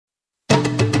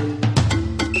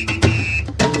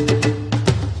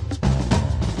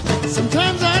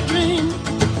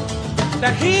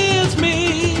that heals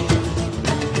me.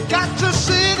 Got to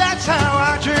see that's how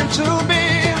I dream to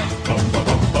be.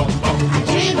 I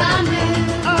dream I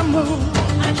move. I move.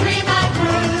 I dream I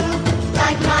groove.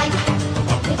 Like Mike.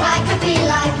 If I could be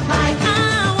like Mike.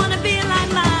 I wanna be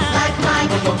like Mike. Like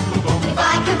Mike. If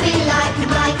I could be like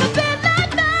Mike.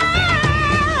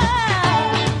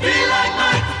 Be like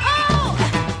Mike. Oh.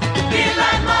 Be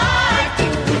like Mike.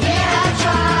 Yeah, I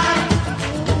try.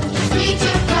 Just need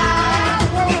to fly.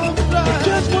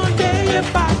 Just one day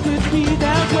if I could be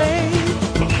that way.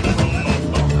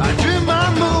 I dream I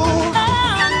move.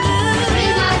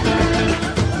 Dream I groove.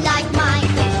 Like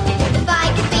Mike. If I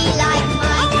could be like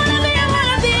Mike. I wanna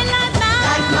be like Mike.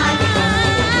 Like Mike.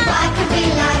 If I could be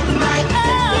like Mike.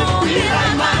 Oh, be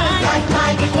like Mike. Like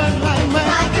Mike. If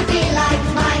I could be like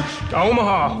Mike.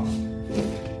 Omaha.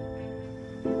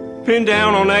 Pinned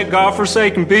down on that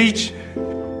godforsaken beach.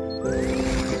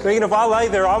 Thinking if I lay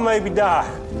there, I'll maybe die.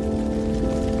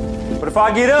 But if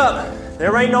I get up,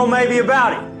 there ain't no maybe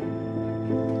about it.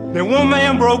 Then one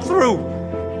man broke through.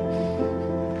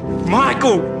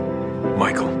 Michael.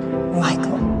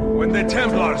 When the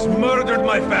Templars murdered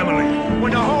my family.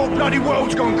 When the whole bloody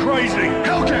world's gone crazy.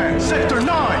 Hellcat, Sector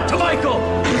 9, to Michael!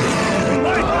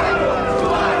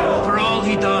 For all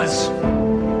he does.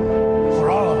 For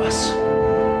all of us.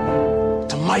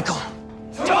 To Michael.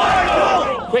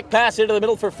 Quick pass into the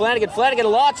middle for Flanagan. Flanagan,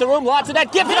 lots of room, lots of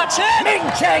net. Give it a chance. Ming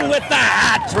Chang with the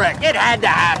hat trick. It had to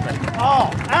happen. Oh,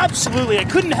 absolutely. It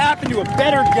couldn't happen to a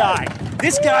better guy.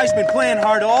 This guy's been playing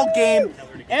hard all game.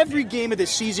 Every game of the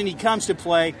season he comes to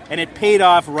play, and it paid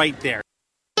off right there.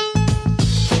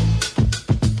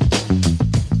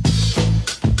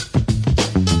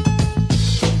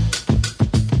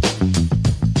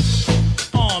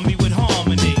 Army with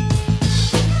harmony.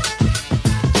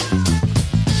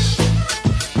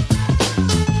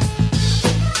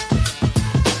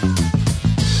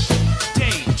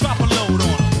 Dave, drop a load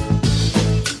on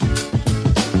him.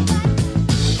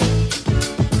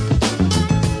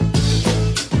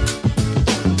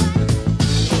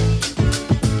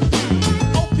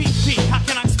 OPP, how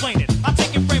can I explain it? I'll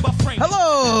take it frame by frame.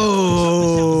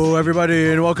 Hello,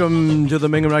 everybody, and welcome to the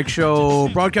Ming and Mike Show,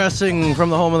 broadcasting from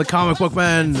the home of the comic book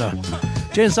man,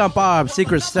 Jane Silent Bob,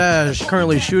 Secret Stash,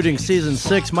 currently shooting season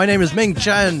 6. My name is Ming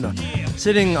Chen,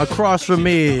 sitting across from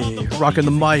me, rocking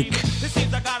the mic.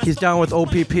 He's down with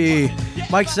OPP.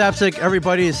 Mike Zapsik,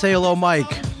 everybody, say hello,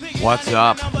 Mike. What's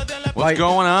up? What's Mike.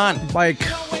 going on? Mike,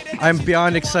 I'm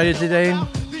beyond excited today.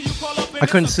 I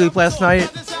couldn't sleep last night.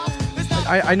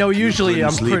 I know usually couldn't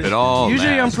I'm sleep pretty. at all Usually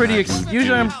I'm last pretty. night.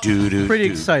 Usually I'm pretty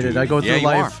excited. I go through you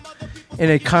life in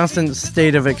a constant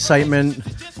state of excitement,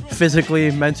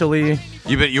 physically, mentally,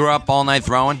 You were up all night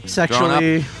throwing?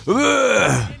 sexually.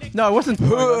 Ugh. No, it wasn't.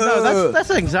 No,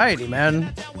 that's anxiety,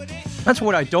 man. That's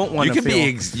what I don't want You to can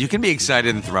feel. you can be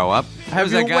excited and throw up. There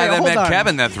was you- that guy wait, that hold met on.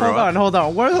 Kevin that threw up. Hold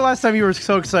on. When was the last time you were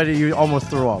so excited you almost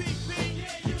threw up?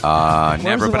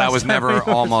 Never, the but I last was time never you were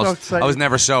so almost. excited? I was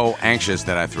never so anxious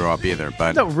that I threw up either.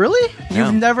 But No, really? No.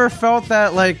 You've never felt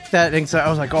that that anxiety? I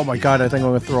was like, oh my god, I think I'm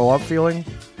gonna throw up feeling.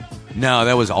 no,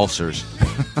 that was ulcers.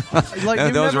 Like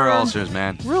you've Those were never- ulcers,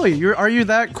 man. Really? Are you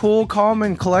that cool, calm,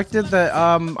 and collected that?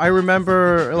 I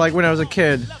remember, like when I was a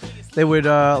kid, they would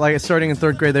like starting in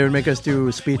 3rd grade, they would make us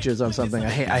do speeches on something. I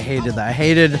hated that. I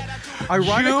hated.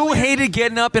 You hated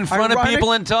getting up in front of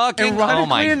people and talking. Oh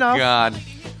my enough, god!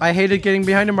 I hated getting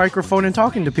behind a microphone and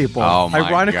talking to people. Oh, my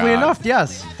Ironically God. enough,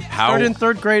 yes. How- Started in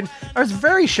 3rd grade. I was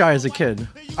very shy as a kid.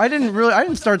 I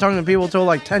didn't start talking to people until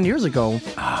like 10 years ago.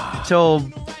 Till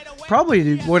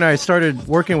probably when I started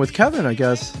working with Kevin, I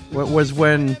guess, was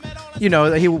when,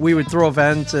 we would throw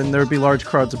events and there would be large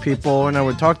crowds of people and I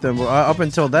would talk to them. Up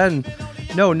until then,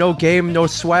 no game, no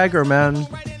swagger, man.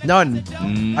 None.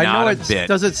 I know Not a bit.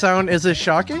 Does it sound, is it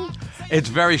shocking? It's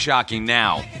very shocking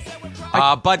now.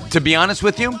 But to be honest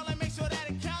with you,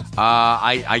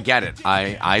 I get it.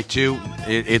 I too.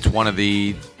 It's one of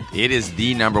the. It is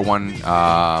the number one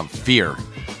fear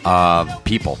of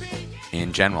people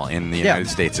in general in the United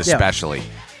States, especially.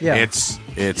 Yeah.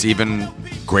 It's even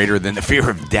greater than the fear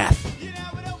of death.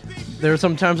 There are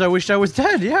some times I wished I was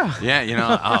dead. Yeah.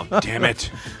 Yeah. Oh, damn it.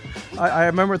 I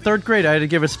remember 3rd grade. I had to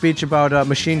give a speech about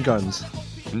machine guns.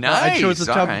 Nice. I chose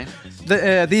the all top. right.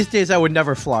 These days, I would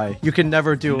never fly. You can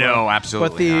never do it. No,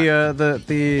 absolutely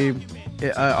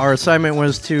But our assignment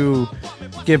was to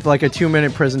give like a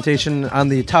 2-minute presentation on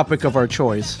the topic of our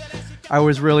choice. I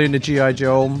was really into G.I.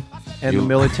 Joe and the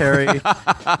military.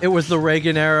 It was the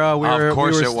Reagan era. We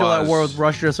were still at war with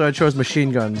Russia, so I chose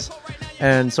machine guns.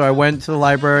 And so I went to the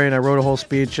library and I wrote a whole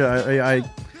speech. I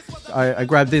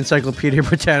grabbed the Encyclopedia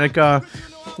Britannica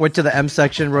went to the M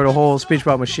section, wrote a whole speech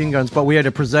about machine guns, but we had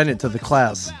to present it to the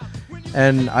class.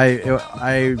 And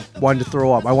I wanted to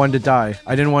throw up. I wanted to die.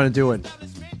 I didn't want to do it.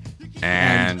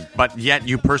 But yet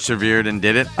you persevered and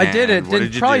did it. I did it. What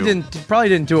did you do? Probably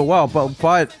didn't do it well.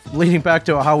 But leading back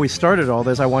to how we started all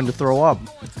this, I wanted to throw up.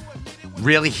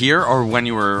 Really here or when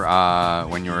you were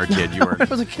a kid? You were. When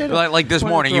I was a kid. Like this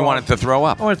morning, you wanted to throw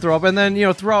up. I wanted to throw up, and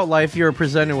then throughout life, you're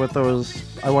presented with those.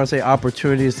 I want to say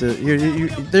opportunities.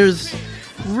 There's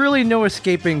really no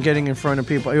escaping getting in front of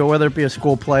people, whether it be a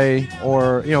school play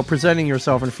or presenting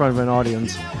yourself in front of an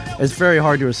audience. It's very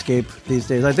hard to escape these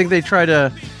days. I think they try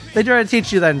to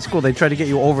teach you that in school. They try to get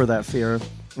you over that fear,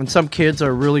 and some kids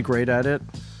are really great at it.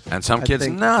 And some kids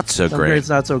not so some great. Kids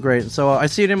not so great. So I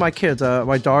see it in my kids.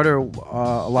 My daughter,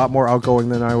 a lot more outgoing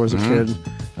than I was a kid.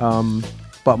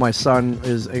 But my son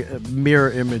is a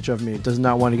mirror image of me. Does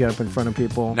not want to get up in front of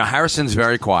people. Now Harrison's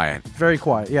very quiet. Very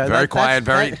quiet. Yeah. Very quiet.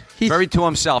 Very to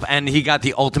himself. And he got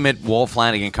the ultimate Walt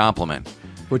Flanagan compliment.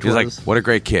 Which He's was? like, what a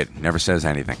great kid. Never says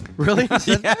anything. Really? He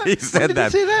said that? He said when did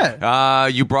that. He say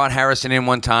that? You brought Harrison in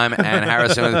one time, and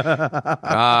Harrison,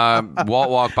 Walt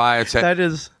walked by and said,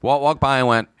 Walt walked by and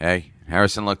went, hey.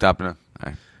 Harrison looked up and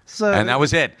that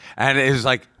was it. And it was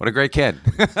like, what a great kid.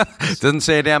 Doesn't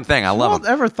say a damn thing. I love him.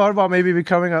 Ever thought about maybe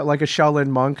becoming like a Shaolin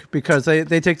monk? Because they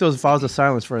take those vows of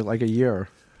silence for like a year.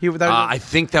 I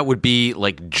think that would be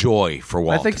like joy for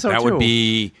Walt. I think so, that too. would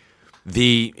be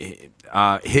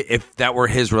if that were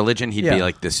his religion, he'd be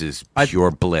like, this is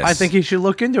pure bliss. I think he should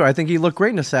look into it. I think he'd look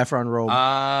great in a saffron robe.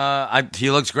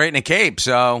 He looks great in a cape,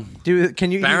 so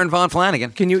can you Baron von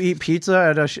Flanagan. Can you eat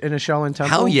pizza in a Shaolin temple?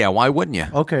 Hell yeah, why wouldn't you?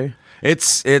 Okay.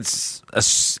 It's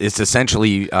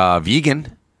essentially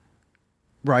vegan.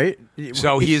 Right.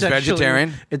 So he is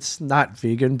vegetarian? It's not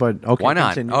vegan, but okay. Why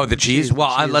not? Continue. Oh, the cheese?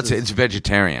 Well, let's say it's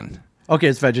vegetarian. Okay,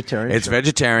 it's vegetarian. It's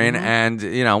vegetarian, and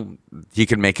he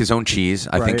can make his own cheese.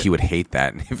 I think he would hate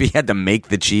that if he had to make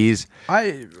the cheese.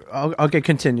 Okay,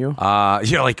 continue.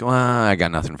 You're like, well, I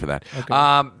got nothing for that.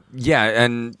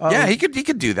 Okay. He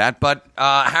could do that. But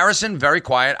Harrison, very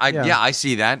quiet. I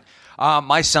see that.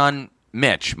 My son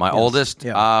Mitch, my oldest,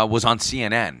 was on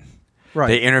CNN. Right.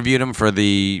 They interviewed him for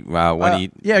the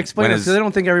explain this because I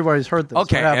don't think everybody's heard this.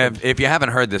 Okay, if you haven't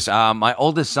heard this, my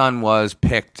oldest son was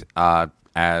picked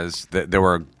as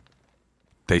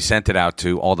they sent it out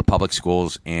to all the public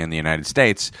schools in the United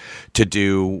States to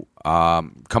do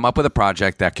come up with a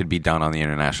project that could be done on the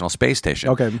International Space Station.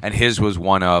 Okay. And his was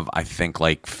one of, I think,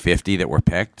 like 50 that were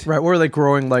picked. Right. Were they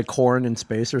growing like corn in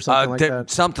space or something like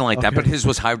that? Something like that, but his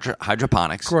was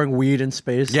hydroponics. Growing weed in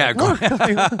space. Yeah. Look,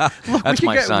 That's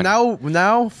my son.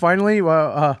 Now, finally,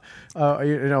 for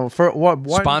one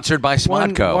sponsored by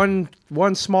Smodco.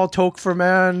 One small toke for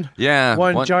man. Yeah.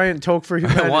 One giant toke for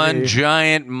humanity. One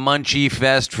giant munchie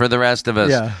fest for the rest of us.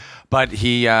 Yeah. But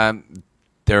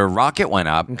their rocket went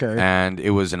up, and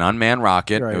it was an unmanned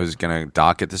rocket. Right. It was going to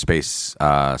dock at the space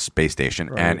station,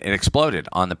 and it exploded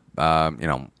on the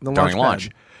during launch.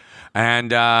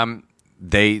 And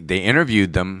they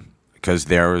interviewed them because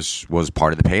theirs was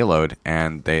part of the payload,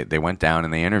 and they went down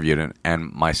and they interviewed it.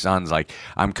 And my son's like,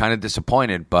 I'm kind of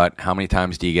disappointed, but how many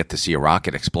times do you get to see a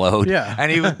rocket explode? Yeah.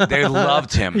 And they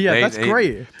loved him. Yeah, that's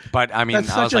great. But I mean,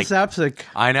 that's I was such a like, zapsic.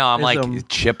 I know. I'm like,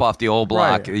 chip off the old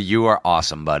block. Right. You are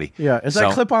awesome, buddy. Yeah. Is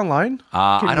that clip online?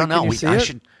 I don't know. I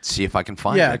should see if I can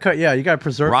find it. Yeah, you got to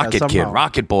preserve Rocket that somehow. Kid,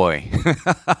 Rocket Boy.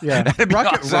 Yeah.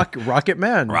 Rocket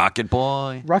Man. Rocket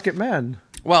Boy. Rocket Man.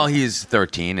 Well, he's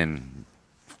 13 and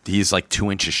he's like 2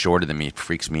 inches shorter than me. It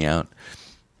freaks me out.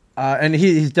 And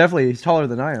he's definitely taller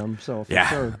than I am. So for yeah.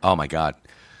 Sure. Oh my God.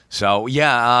 So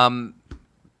yeah.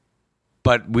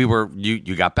 But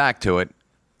you got back to it.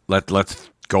 Let's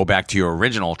go back to your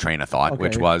original train of thought,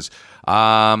 which was,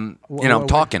 talking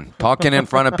in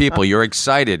front of people. You're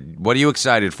excited. What are you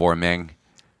excited for, Ming?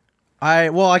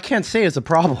 I can't say it's a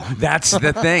problem. That's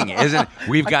the thing, isn't it?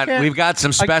 We've got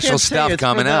some special stuff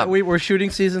coming up. We're shooting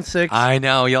season 6. I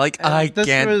know. You're like, I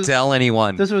can't tell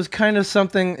anyone. This was kind of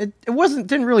something. It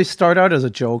didn't really start out as a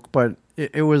joke, but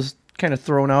it was kind of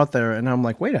thrown out there, and I'm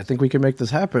like, wait, I think we can make this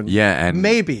happen. Yeah, and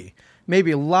maybe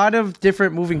a lot of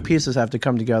different moving pieces have to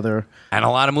come together, and a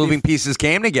lot of moving pieces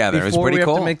came together. It's pretty cool.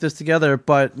 We have to make this together,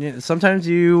 but sometimes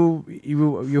you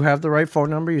have the right phone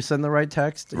number, you send the right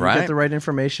text, you get the right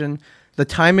information, the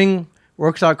timing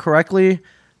works out correctly,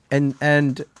 and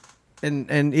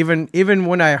even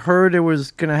when I heard it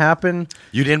was going to happen,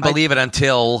 you didn't believe it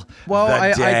until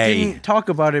the day. I didn't talk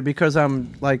about it because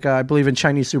I'm like I believe in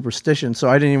Chinese superstition, so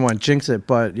I didn't even want to jinx it.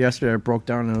 But yesterday I broke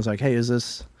down and I was like, hey, is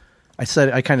this?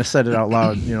 I kind of said it out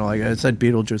loud, like I said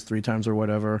Beetlejuice 3 times or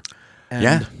whatever.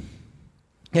 And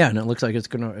Yeah, and it looks like it's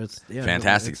yeah,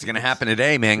 Fantastic. It's going to happen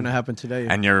today, Ming. It's going to happen today.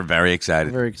 And you're very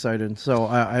excited. Very excited. So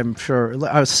I'm sure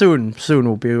soon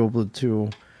we'll be able to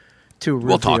reveal.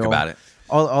 We'll talk about it.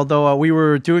 Although we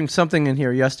were doing something in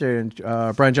here yesterday,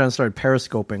 and Brian John started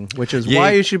periscoping, which is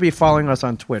why you should be following us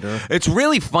on Twitter. It's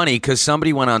really funny because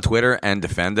somebody went on Twitter and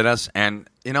defended us, and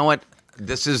you know what?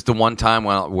 This is the one time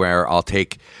where I'll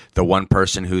take the one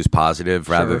person who's positive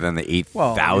rather than the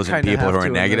 8,000 people who are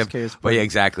negative. But yeah,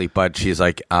 exactly. But she's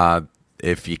like,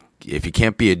 if you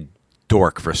can't be a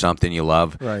dork for something you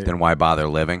love, then why bother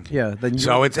living? Yeah.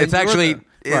 So it's actually.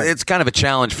 Right. It's kind of a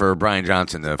challenge for Brian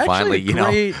Johnson to finally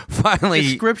take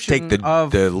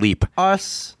the leap.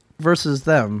 Us versus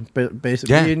them,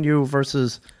 basically, me and you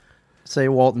versus, say,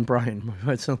 Walt and Brian.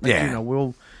 So,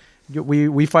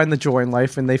 we find the joy in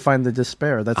life, and they find the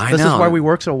despair. This is why we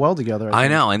work so well together. I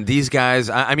know, and these guys.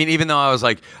 I mean, even though I was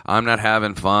like, I'm not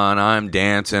having fun, I'm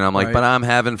dancing. I'm like, but I'm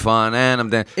having fun, and I'm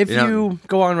dancing. If you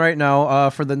go on right now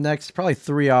for the next probably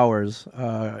 3 hours,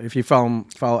 if you follow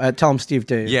at Tell 'em Steve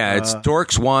Dave. Yeah, it's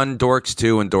Dorks 1, Dorks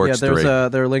 2, and Dorks 3.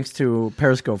 There are links to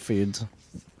Periscope feeds.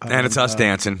 And it's us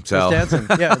dancing. So it's dancing.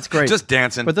 Yeah, it's great. Just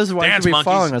dancing. But this is why you should be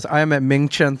following us. I am at Ming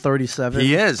Chen 37.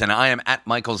 He is, and I am at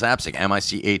Michael Zapcic,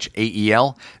 MichaelZapcic.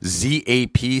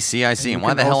 And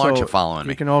why the hell aren't you following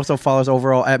me? You can also follow us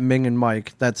overall at Ming and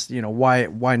Mike. That's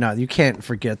why not? You can't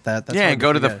forget that. That's and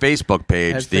go to the Facebook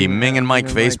page, the Ming and Mike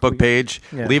Facebook page.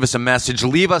 Yeah. Leave us a message.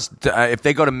 Leave us if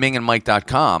they go to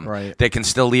mingandmike.com, they can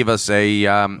still leave us a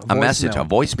message, a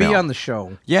voicemail. Be on the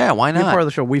show. Yeah, why not? Be part of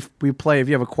the show. We play. If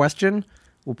you have a question,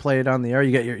 we'll play it on the air. You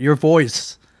get your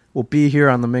voice will be here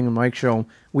on the Ming and Mike show.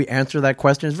 We answer that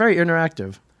question. It's very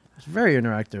interactive. It's very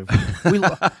interactive. We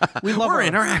love. We're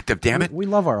interactive. Damn it. We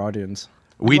love our audience.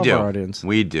 We do. Our audience.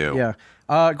 We do. Yeah.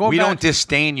 We don't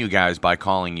disdain you guys by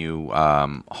calling you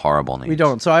horrible names. We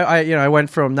don't. So I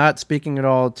went from not speaking at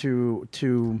all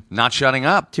to not shutting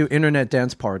up to internet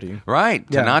dance party. Right.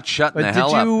 To not shutting the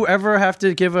hell up. Did you ever have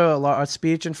to give a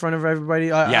speech in front of everybody?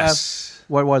 Yes.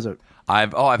 What was it?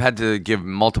 I've had to give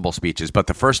multiple speeches, but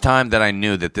the first time that I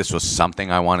knew that this was something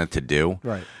I wanted to do,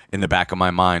 in the back of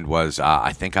my mind was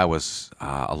I think I was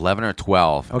 11 or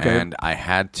 12, and I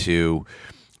had to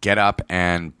get up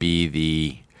and be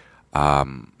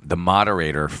the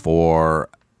moderator for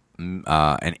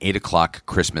an 8:00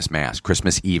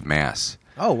 Christmas Eve mass.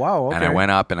 Oh wow! Okay. And I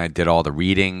went up and I did all the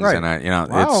readings, and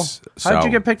wow. How did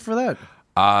you get picked for that?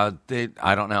 I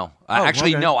don't know.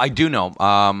 No, I do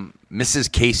know.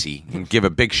 Mrs. Casey, and give a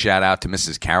big shout out to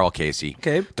Mrs. Carol Casey.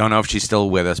 Okay. Don't know if she's still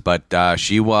with us, but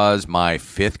she was my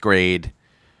fifth grade.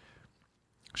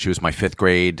 She was my fifth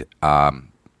grade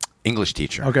English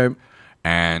teacher. Okay.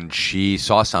 And she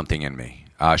saw something in me.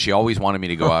 She always wanted me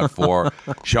to go out for.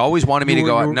 She always wanted me to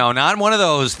go out. No, not one of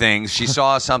those things. She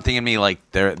saw something in me, like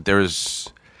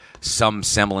there's some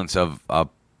semblance of a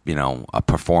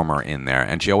performer in there,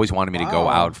 and she always wanted me to go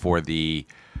out for the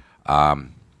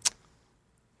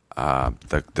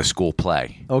school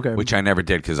play. Okay. Which I never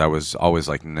did because I was always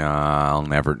like, no,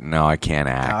 I can't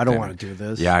act. No, I don't want to do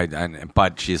this. Yeah,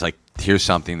 but she's like, here's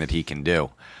something that he can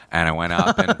do. And I went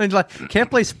up and like, can't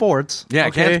play sports. Yeah,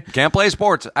 can't play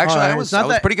sports. Actually, I was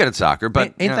pretty good at soccer,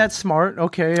 but ain't that smart?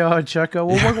 Okay, Checo.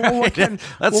 Well,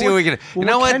 let's see what we can do. You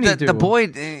know what? The boy,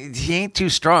 he ain't too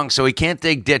strong, so he can't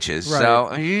dig ditches. Right.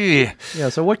 So yeah.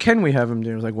 So what can we have him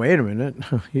do? I was like, wait a minute.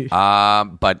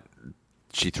 But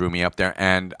she threw me up there,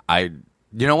 and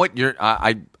you know what?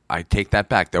 I take that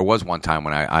back. There was one time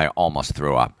when I almost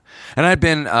threw up, and I'd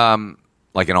been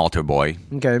like an altar boy.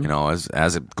 Okay.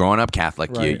 As a growing up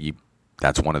Catholic, you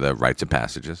that's one of the rites of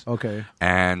passages. Okay.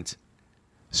 And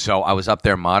so I was up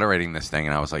there moderating this thing,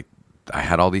 and I was like, I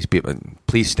had all these people,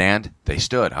 please stand. They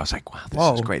stood. I was like, wow,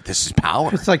 this is great. This is power.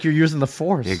 It's like you're using the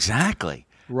Force. Exactly.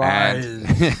 Right.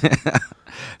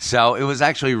 So it was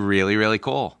actually really, really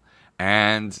cool.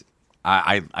 And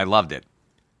I loved it.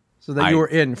 So that you were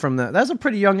in from that. That's a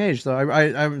pretty young age, though.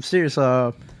 I'm serious.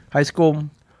 High school,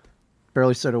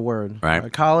 barely said a word.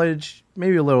 Right. College,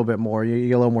 maybe a little bit more. You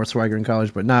get a little more swagger in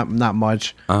college, but not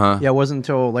much. Uh-huh. Yeah, it wasn't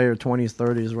until later 20s,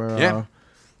 30s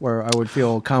where I would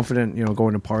feel confident,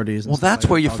 going to parties. Well, that's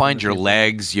where you find your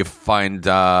legs. You find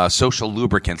social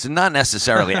lubricants, and not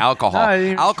necessarily alcohol.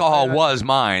 Alcohol was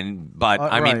mine, but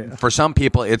I mean, for some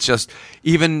people, it's just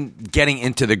even getting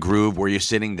into the groove where you're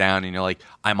sitting down and you're like,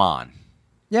 I'm on.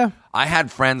 Yeah. I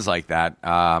had friends like that.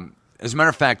 As a matter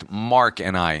of fact, Mark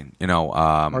and I,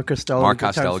 Mark Costello,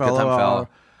 good time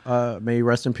fellow. May he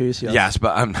rest in peace. Yes,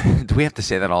 but do we have to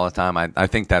say that all the time? I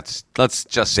think let's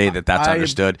just say that's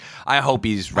understood. I hope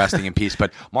he's resting in peace.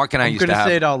 But Mark and I used to have. I'm going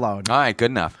to say it out loud. All right,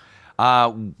 good enough.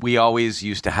 We always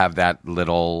used to have that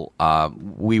little.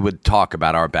 We would talk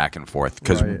about our back and forth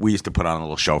because Right. we used to put on a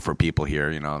little show for people here.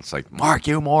 You know, it's like Mark,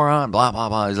 you moron, blah blah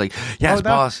blah. He's like, yes, Oh,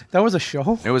 boss. That was a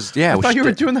show? It was yeah. I it was thought you were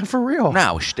shtick. doing that for real.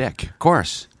 No, it was shtick, of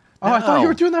course. Oh, I thought you No.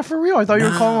 were doing that for real. I thought you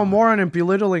were calling him a moron and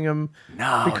belittling him.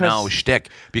 No, shtick.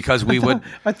 Because we would.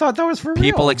 I thought that was for real.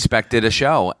 People expected a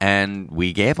show, and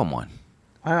we gave them one.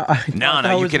 I No, thought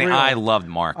that you're was kidding. real. I loved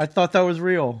Mark. I thought that was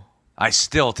real. I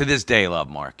still, to this day, love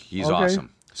Mark. He's Okay.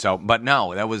 awesome. So, but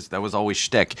no, that was always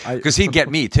shtick I- because he'd get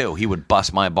me too. He would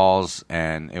bust my balls,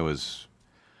 and it was.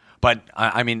 But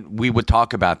I mean, we would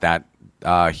talk about that.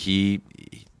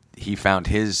 He found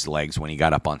his legs when he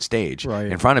got up on stage Right.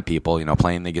 in front of people, you know,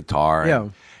 playing the guitar. Yeah.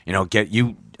 And, you know,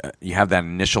 you have that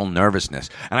initial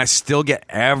nervousness, and I still get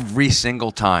every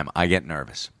single time I get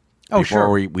nervous. Oh,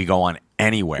 before sure. we go on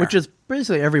anywhere, Which is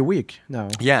basically every week now.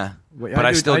 yeah, Wait, but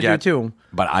I do- still do get too.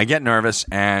 But I get nervous,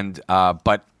 and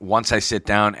but once I sit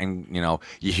down and you know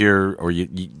you hear or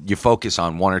you focus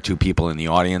on one or two people in the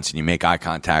audience and you make eye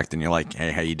contact and you're like,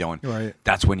 hey, how you doing? Right.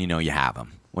 That's when you know you have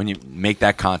them. When you make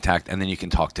that contact and then you can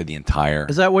talk to the entire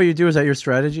Is that what you do? Is that your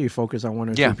strategy? You focus on one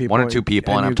or two people? one or two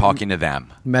people, and I'm you talking to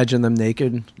them. Imagine them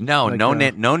naked. No,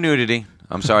 Like, no nudity.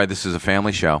 I'm sorry, this is a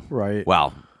family show. Right.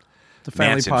 Well, The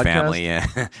family Manson podcast. family,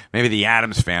 yeah. Maybe the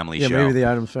Addams family Yeah, show. maybe the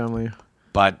Addams family.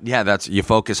 But yeah, that's you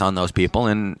focus on those people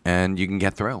and you can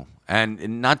get through.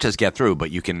 And not just get through, but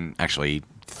you can actually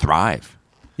thrive.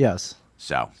 Yes.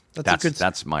 So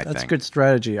That's my thing. That's a good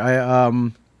strategy.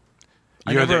 I'm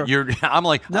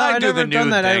like, No, I I've do never the new done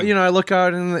that. thing. I look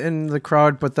out in the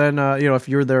crowd, but then if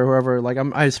you're there, whoever, like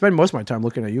I spend most of my time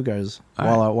looking at you guys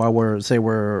while we're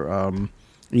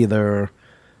either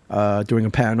doing a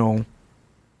panel,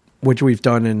 which we've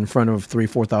done in front of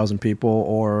 3,000-4,000 people,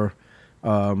 or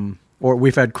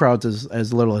we've had crowds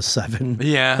as little as 7.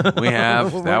 Yeah, we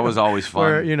have. That was always fun.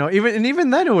 Where, even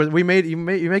then you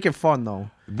make it fun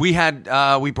though. We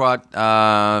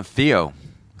brought Theo.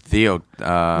 We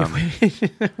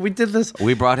did this.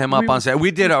 We brought him up on stage.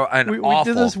 We did an We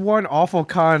awful. did this one awful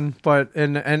con, but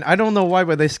and I don't know why,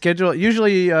 but they schedule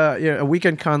usually a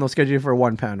weekend con. They'll schedule you for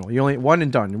one panel. You only one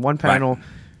and done. One panel. Right.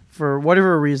 For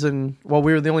whatever reason, well,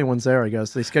 we were the only ones there, I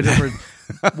guess. They scheduled for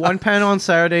one panel on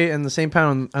Saturday and the same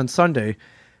panel on Sunday.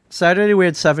 Saturday we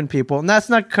had 7 people, and that's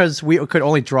not because we could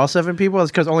only draw 7 people. It's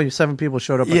because only 7 people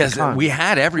showed up. Yes, at the con. we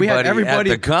had everybody at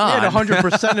the con. We had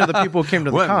 100% of the people who came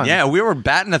to the Well, con. yeah, we were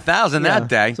batting 1,000 Yeah. that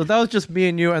day. So that was just me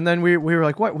and you, and then we were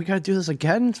like, "What? We got to do this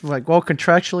again?" So we're like, well,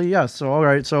 contractually, yes. So all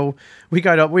right. So we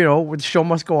got up. The show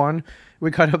must go on. We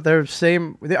got up there. I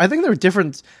think there were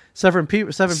different 7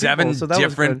 people. 7 people. So that was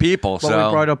different good. people. But So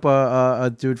we brought up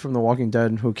a dude from The Walking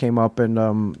Dead who came up,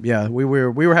 and we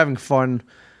were having fun.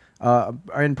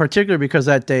 In particular because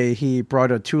that day he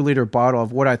brought a 2-liter bottle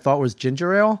of what I thought was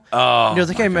ginger ale. Oh, and he was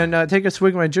like, "Hey man, take a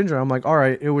swig of my ginger." I'm like, "All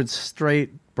right." It was straight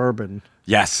bourbon.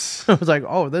 yes. I was like,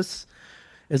 "Oh, is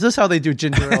this how they do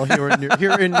ginger ale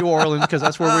here in New Orleans?" Because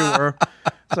that's where we were.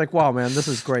 It's like, wow, man, this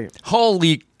is great.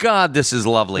 Holy God, this is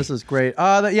lovely. This is great.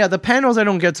 The panels I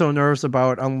don't get so nervous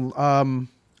about.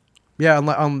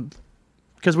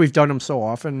 Because we've done them so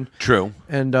often. True.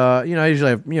 And I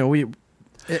usually have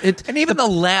And even the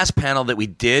last panel that we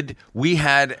did, we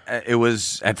had it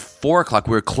was at 4:00.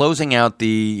 We were closing out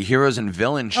the Heroes and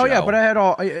Villains show. Oh yeah, but I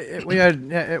had we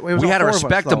had it was we all had a 4 of us,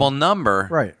 respectable though. number,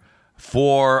 Right.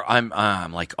 For I'm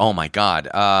like, oh my God.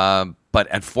 But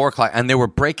at 4:00, and they were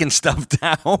breaking stuff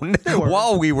down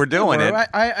while we were doing it.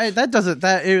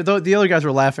 The other guys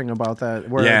were laughing about that.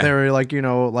 Where Yeah. they were like,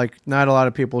 like not a lot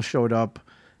of people showed up,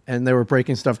 and they were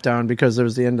breaking stuff down because it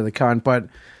was the end of the con. But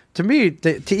to me,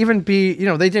 to even be,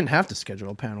 they didn't have to schedule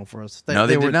a panel for us. No,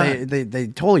 they did not. They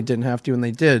totally didn't have to, and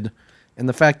they did. And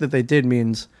the fact that they did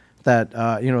means that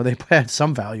they had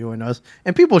some value in us,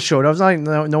 and people showed up. It's not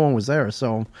like no one was there,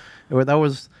 so that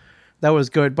was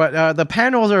good. But the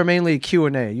panels are mainly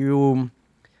Q&A.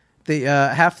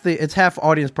 It's half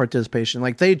audience participation.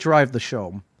 Like they drive the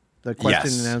show, the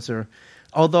question Yes. and answer.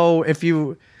 Although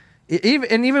even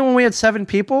when we had 7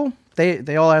 people,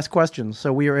 they all asked questions,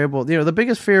 so we were able. The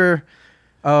biggest fear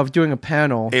of doing a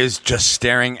panel Is just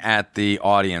staring at the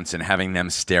audience and having them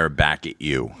stare back at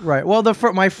you. right. Well,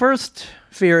 my first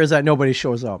fear is that nobody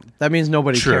shows up. That means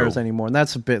nobody True. cares anymore, and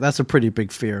that's a pretty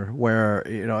big fear. Where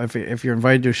if you're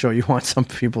invited to a show, you want some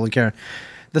people to care.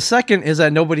 The second is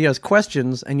that nobody has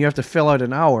questions, and you have to fill out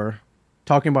an hour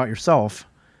talking about yourself.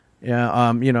 Yeah.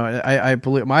 I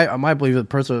believe my belief the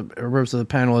purpose of the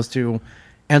panel is to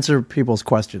answer people's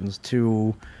questions,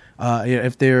 to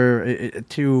if they're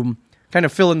to kind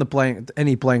of fill in the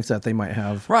any blanks that they might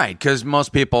have. Right, because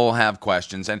most people have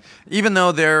questions, and even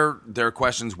though they're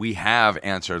questions we have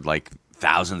answered like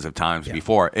thousands of times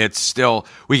before, it's still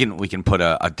we can put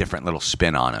a different little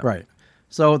spin on it. Right.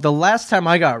 So the last time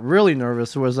I got really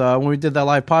nervous was when we did that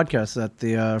live podcast at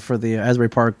the for the Asbury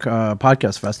Park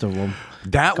Podcast Festival.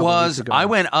 That was I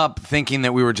went up thinking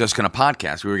that we were just going to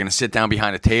podcast. We were going to sit down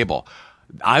behind a table.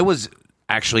 I was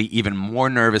actually even more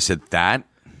nervous at that.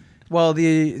 Well,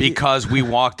 because we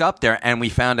walked up there and we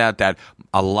found out that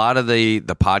a lot of the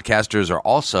podcasters are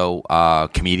also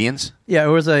comedians. Yeah,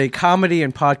 it was a comedy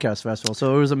and podcast festival,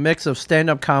 so it was a mix of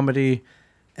stand-up comedy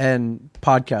and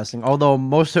podcasting, although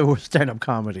most of it was stand-up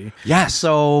comedy. Yes.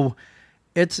 So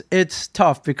it's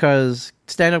tough because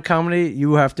stand-up comedy,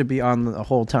 you have to be on the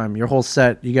whole time. Your whole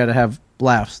set, you got to have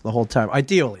laughs the whole time,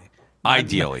 ideally.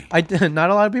 Not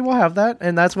a lot of people have that,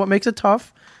 and that's what makes it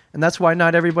tough, and that's why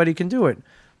not everybody can do it.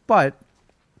 But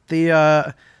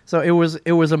so it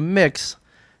was a mix.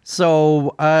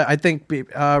 So I think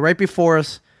right before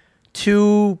us,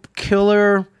 2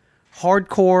 killer,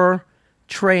 hardcore,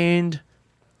 trained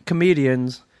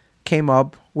comedians came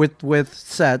up with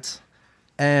sets,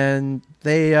 and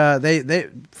they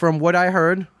from what I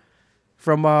heard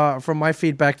from my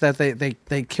feedback that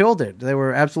they killed it. They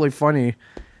were absolutely funny,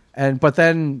 but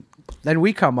then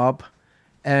we come up,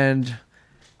 and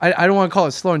I don't want to call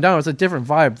it slowing down. It's a different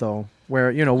vibe though,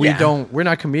 where we're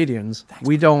not comedians.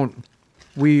 We do.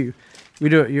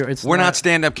 We're not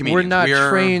stand-up comedians. We're not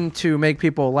trained to make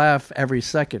people laugh every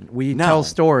second. We tell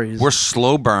stories. We're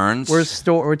slow burns. We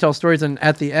tell stories, and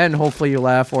at the end, hopefully you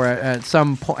laugh, or at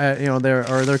some point, there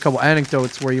are a couple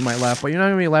anecdotes where you might laugh, but you're not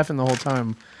going to be laughing the whole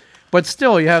time. But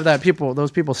still, you have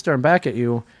those people staring back at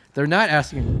you. They're not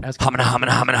asking. Hamina.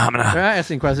 They're not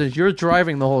asking questions. You're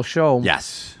driving the whole show.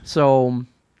 Yes. So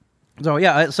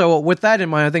yeah. So with that in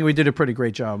mind, I think we did a pretty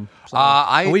great job.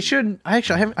 So, we should. I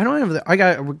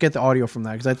gotta get the audio from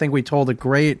that because I think we told a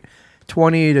great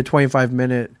 20 to 25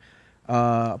 minute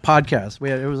podcast.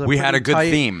 We had a good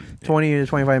theme. 20 to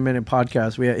 25 minute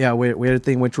podcast. We had a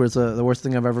theme which was the worst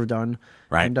thing I've ever done.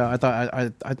 Right. And I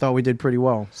thought we did pretty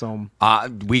well. So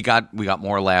we got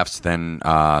more laughs than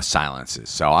silences.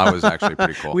 So I was actually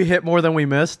pretty cool. We hit more than we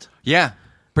missed. Yeah,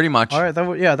 pretty much. All right.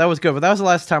 That was good. But that was the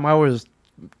last time I was.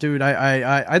 Dude,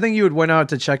 I think you had went out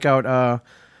to check out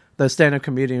the stand-up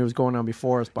comedian who was going on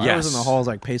before us, but I was in the halls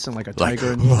like pacing like a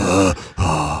tiger.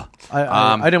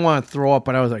 I didn't want to throw up,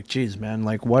 but I was like, "Geez, man!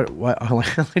 Like what?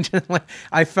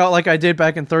 I felt like I did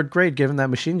back in 3rd grade, giving that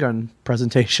machine gun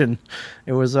presentation.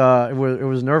 It was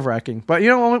nerve-wracking, but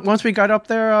once we got up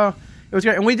there, it was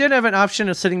great. And we did have an option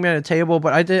of sitting at a table,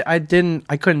 but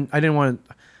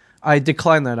I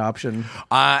declined that option.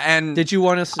 And did you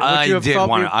want to? I did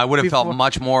want to. I would have felt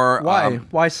much more. Why?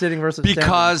 Why sitting versus standing?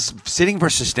 Because sitting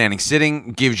versus standing.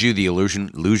 Sitting gives you the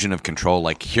illusion of control.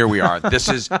 Like here we are. This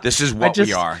is what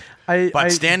we are.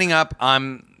 But standing up,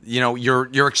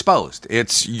 you're exposed.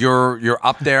 It's you're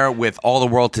up there with all the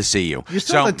world to see you. You're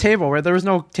still at the table, right? There was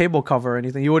no table cover or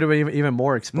anything. You would have been even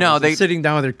more exposed. No, sitting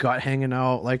down with their gut hanging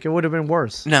out, like it would have been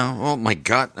worse. No, oh my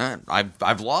gut,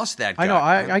 I've lost that gut. I know,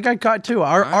 I got gut too.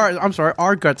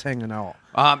 Our gut's hanging out.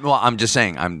 Well, I'm just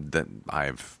saying,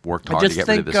 I've worked hard to get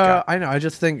rid of this gut. I know. I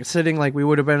just think sitting like we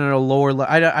would have been at a lower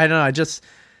level. I don't know. I just.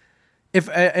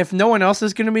 If no one else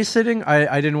is going to be sitting,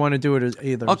 I didn't want to do it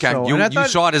either. Okay, so, you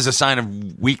saw it as a sign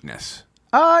of weakness.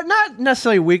 Not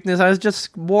necessarily weakness. I was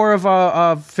just more of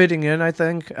a fitting in. I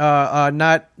think.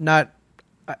 Not.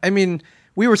 I mean,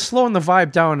 we were slowing the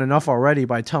vibe down enough already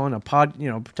by telling this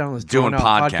doing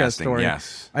podcast story.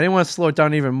 Yes. I didn't want to slow it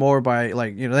down even more by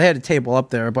they had a table up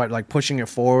there, but like pushing it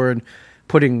forward,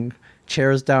 putting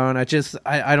chairs down. I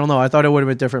don't know. I thought it would have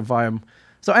been a different vibe.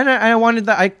 So I wanted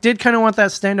that. I did kind of want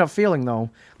that stand-up feeling though,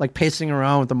 like pacing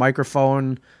around with the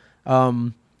microphone.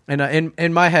 And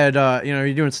in my head,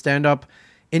 you're doing stand-up.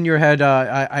 In your head,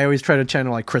 I always try to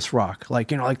channel like Chris Rock, like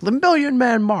the Million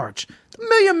Man March, the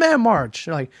Million Man March.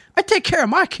 Like I take care of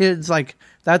my kids. Like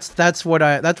that's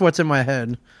what's in my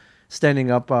head,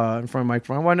 standing up in front of the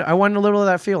microphone. I wanted a little of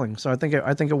that feeling. So I think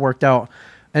it worked out.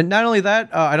 And not only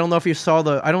that, I don't know if you saw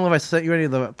I don't know if I sent you any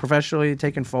of the professionally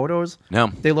taken photos. No.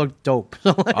 They look dope.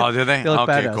 Oh, do they? They look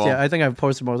okay, badass. cool. Yeah, I think I've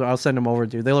posted them. I'll send them over,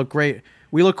 dude. They look great.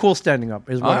 We look cool standing up,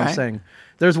 is what I'm saying.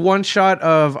 There's one shot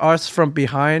of us from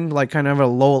behind, like kind of a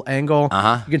low angle.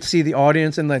 Uh-huh. You can see the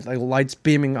audience and like lights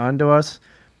beaming onto us.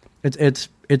 It's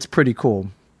pretty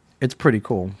cool. It's pretty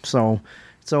cool. So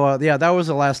yeah, that was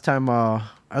the last time. I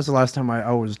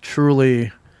was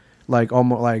truly. Like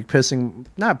almost like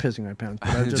not pissing my pants,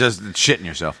 but just shitting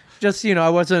yourself. Just I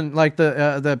wasn't like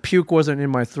the puke wasn't in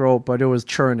my throat, but it was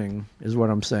churning, is what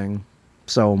I'm saying.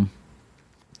 So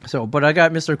So, but I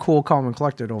got Mr. Cool, Calm, and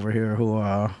Collected over here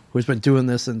who's been doing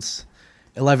this since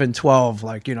 11, 12.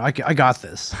 Like, you know, I got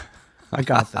this. I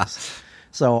got this.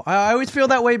 So I always feel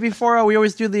that way before. We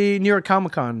always do the New York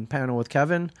Comic Con panel with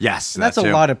Kevin. Yes, and that's a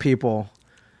lot of people.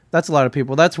 That's a lot of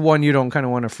people. That's one you don't kind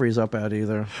of want to freeze up at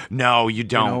either. No, you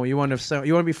don't. You know, you want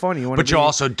to be funny. But you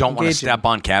also don't want to step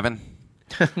on Kevin.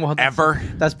 Well, ever.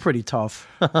 That's pretty tough.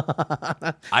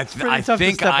 I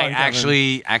think I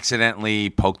actually accidentally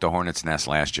poked the hornet's nest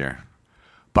last year.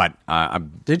 But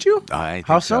did you? I think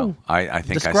How so? I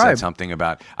think Describe. I said something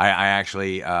about. I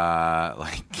actually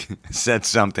like said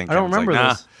something. I don't remember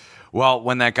this. Well,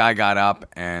 when that guy got up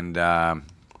and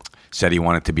said he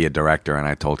wanted to be a director, and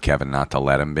I told Kevin not to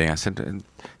let him be. I said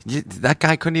that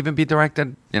guy couldn't even be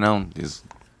directed. You know,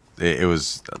 it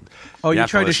was. You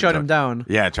tried to shut him down.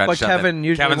 Yeah, I tried to shut Kevin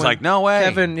him. Kevin's like, no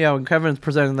way. When Kevin's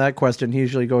presenting that question, he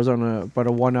usually goes on about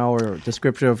a 1 hour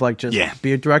description of like just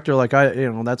be a director. Like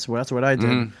that's what I did.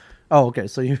 Mm-hmm. Oh, okay.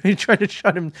 So you tried to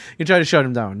shut him. You tried to shut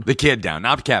him down. The kid down,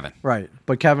 not Kevin. Right,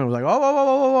 but Kevin was like,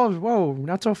 whoa,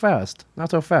 not so fast,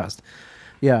 not so fast.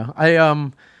 Yeah,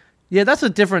 yeah, that's a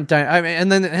different. I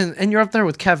mean, and you're up there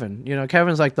with Kevin. You know,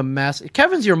 Kevin's like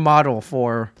Kevin's your model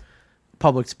for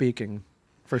public speaking,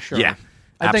 for sure. Yeah.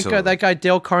 I think that guy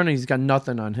Dale Carnegie's got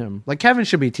nothing on him. Like Kevin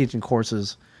should be teaching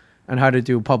courses on how to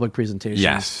do public presentations.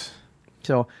 Yes.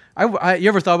 So, you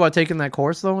ever thought about taking that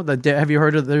course though? Have you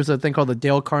heard of? There's a thing called the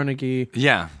Dale Carnegie.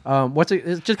 Yeah. What's it?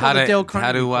 It's just called the Dale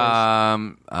Carnegie.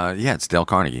 It's Dale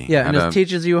Carnegie. Yeah, and it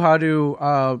teaches you how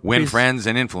to win friends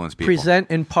and influence people.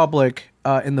 Present in public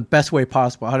in the best way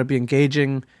possible. How to be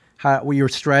engaging. Your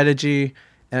strategy.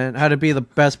 And how to be the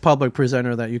best public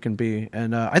presenter that you can be.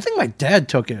 And I think my dad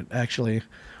took it, actually.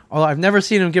 Although I've never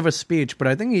seen him give a speech, but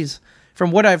I think he's,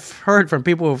 from what I've heard from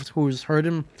people who've heard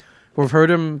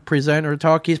him present or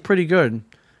talk, he's pretty good.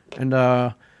 And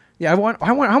I want.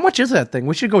 How much is that thing?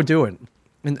 We should go do it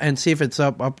and see if it's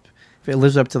if it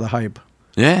lives up to the hype.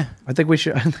 Yeah, I think we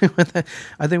should.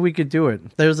 I think we could do it.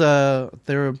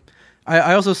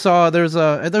 I also saw there's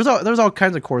all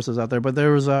kinds of courses out there, but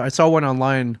I saw one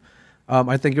online.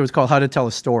 I think it was called How to Tell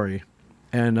a Story,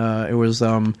 and it was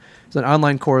an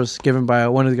online course given by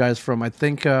one of the guys from, I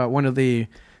think, one of the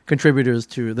contributors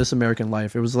to This American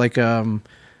Life. It was like it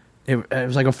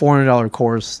was like a $400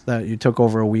 course that you took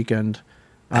over a weekend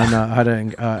on how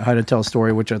to tell a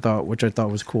story, which I thought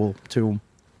was cool too.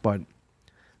 But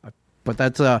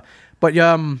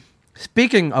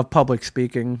speaking of public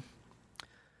speaking,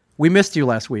 we missed you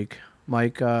last week,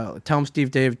 Mike. Tell them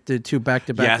Steve Dave did 2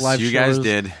 back-to-back live shows. Yes, you guys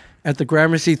did. At the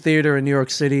Gramercy Theater in New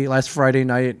York City last Friday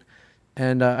night.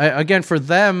 And again, for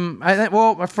them,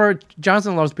 for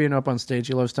Johnson loves being up on stage.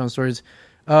 He loves telling stories.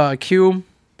 Q,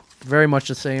 very much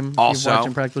the same. Also. He's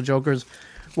watching Practical Jokers.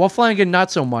 Well, Flanagan,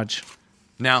 not so much.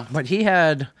 No. But he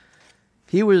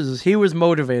was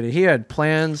motivated. He had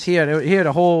plans.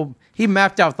 He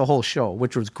mapped out the whole show,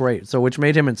 which was great. So, which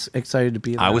made him excited to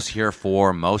be there. I was here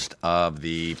for most of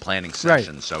the planning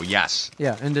session, right. So yes.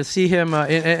 Yeah, and to see him,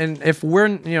 and if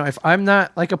if I'm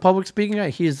not like a public speaking guy,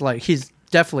 he's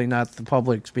definitely not the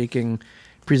public speaking,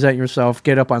 present yourself,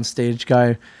 get up on stage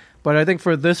guy. But I think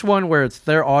for this one, where it's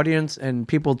their audience and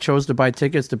people chose to buy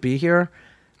tickets to be here,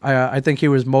 I think he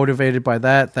was motivated by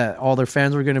that all their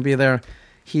fans were going to be there.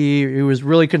 He was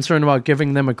really concerned about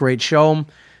giving them a great show.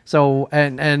 So for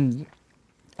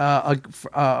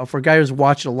a guy who's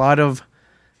watched a lot of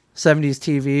 70s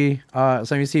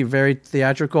TV, very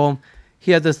theatrical,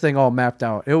 he had this thing all mapped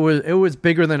out. It was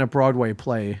bigger than a Broadway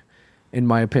play, in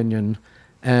my opinion.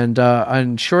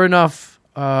 And sure enough,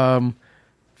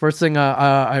 first thing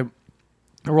I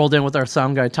rolled in with our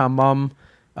sound guy Tom Mum,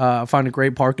 found a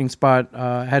great parking spot.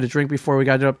 Had a drink before we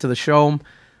got up to the show.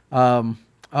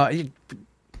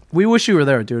 We wish you were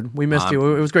there, dude. We missed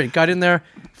you. It was great. Got in there,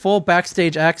 full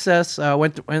backstage access.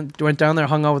 Went down there,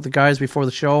 hung out with the guys before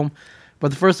the show.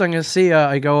 But the first thing I see,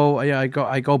 I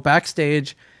go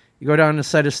backstage. You go down a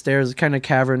set of stairs, it's kind of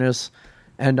cavernous.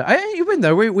 And you've been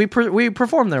there. We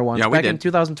performed there once back in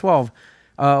 2012.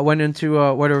 Went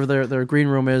into whatever their green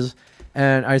room is,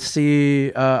 and I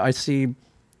see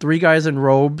 3 guys in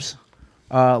robes,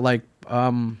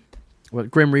 Grim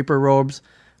Reaper robes.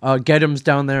 Get'em's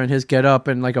down there in his get-up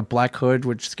and like a black hood,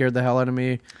 which scared the hell out of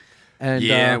me. And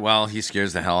he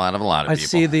scares the hell out of a lot of people. I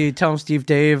see the Tell 'em Steve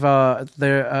Dave.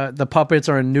 The puppets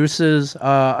are in nooses.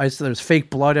 There's fake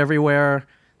blood everywhere.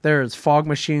 There's fog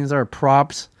machines. There are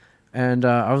props, and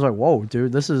I was like, "Whoa,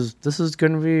 dude! This is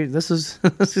gonna be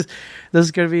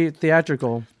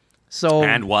theatrical." So,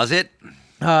 and was it?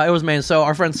 It was, man. So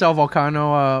our friend Sal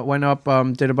Volcano went up,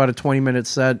 did about a 20-minute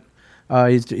set.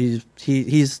 He's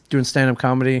doing stand-up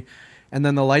comedy, and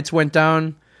then the lights went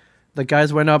down. the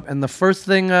guys went up, and the first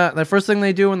thing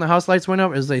they do when the house lights went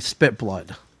up is they spit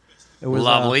blood. It was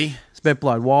lovely. Spit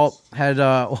blood. Walt had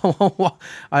Rob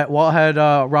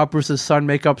Bruce's son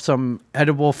make up some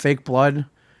edible fake blood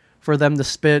for them to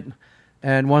spit,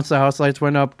 and once the house lights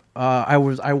went up, I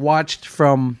watched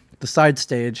from the side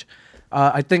stage.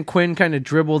 I think Quinn kind of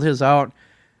dribbled his out,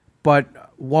 but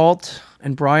Walt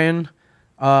and Brian,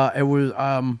 it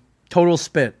was total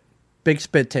spit, big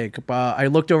spit take. I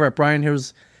looked over at Brian.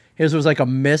 His was like a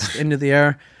mist into the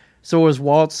air. So was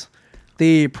Walt's.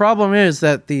 The problem is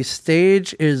that the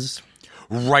stage is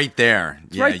right there.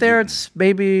 It's right there.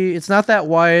 It's not that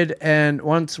wide. And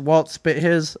once Walt spit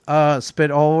his,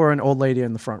 spit all over an old lady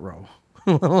in the front row.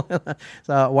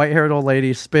 White-haired old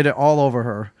lady, spit it all over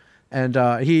her. And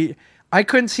I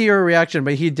couldn't see her reaction,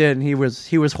 but he did, and he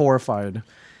was horrified.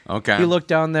 Okay. He looked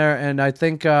down there, and I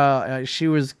think she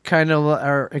was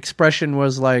her expression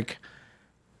was like,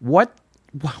 what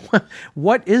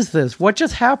is this? What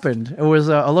just happened? It was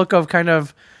a look of kind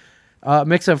of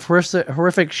mix of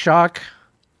horrific shock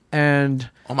and...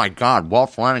 Oh my God, Walt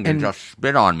Flanagan just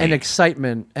spit on me. And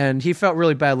excitement. And he felt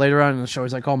really bad later on in the show.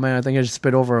 He's like, oh man, I think I just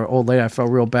spit over an old lady. I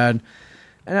felt real bad.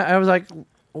 And I was like,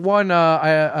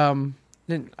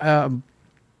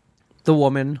 the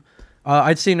woman,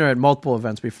 I'd seen her at multiple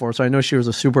events before, so I know she was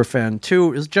a super fan.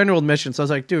 2 is general admission. So I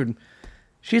was like, dude,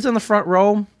 she's in the front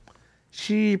row.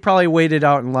 She probably waited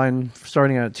out in line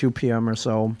starting at 2 p.m. or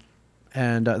so.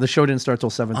 And the show didn't start till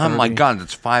 7:30. Oh my God,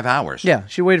 that's 5 hours. Yeah,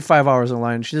 she waited 5 hours in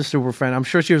line. She's a super fan. I'm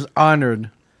sure she was honored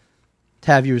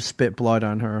to have you spit blood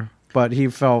on her. But he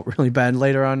felt really bad.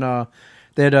 Later on,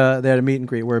 they had a meet and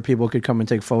greet where people could come and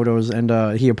take photos,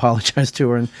 and he apologized to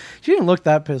her. And she didn't look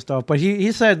that pissed off. But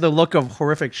he said the look of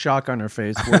horrific shock on her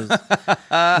face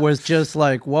was just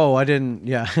like, whoa, I didn't.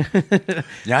 Yeah,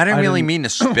 I didn't really mean to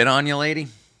spit on you, lady.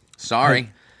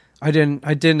 Sorry. I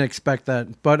didn't expect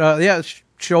that. But yeah.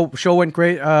 Show went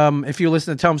great. If you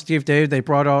listen to Tell 'em Steve Dave, they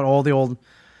brought out all the old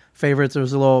favorites. There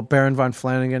was a little Baron von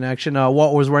Flanagan action.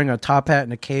 Walt was wearing a top hat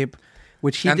and a cape,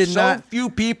 which he did not. So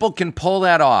few people can pull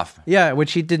that off. Yeah,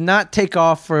 which he did not take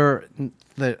off for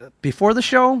before the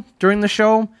show, during the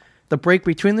show, the break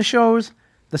between the shows,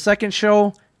 the second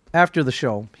show, after the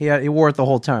show. He wore it the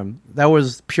whole time. That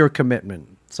was pure commitment.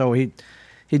 So he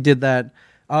did that.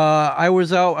 I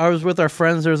was with our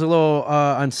friends. There's a little,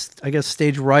 on, I guess,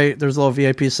 stage right, there's a little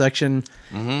VIP section,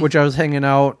 which I was hanging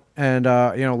out and,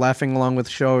 laughing along with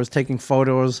the show. I was taking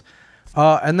photos.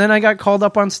 And then I got called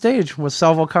up on stage with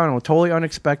Sal Vulcano, totally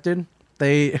unexpected.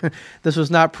 This was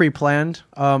not pre-planned.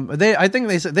 I think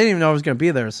they said they didn't even know I was going to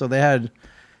be there. So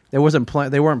they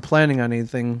weren't planning on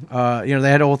anything. They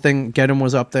had a whole thing. Get 'em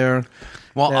was up there.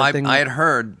 Well, I had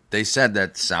heard they said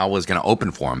that Sal was going to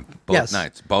open for him both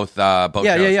nights, both shows.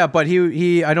 Yeah. But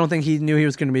he I don't think he knew he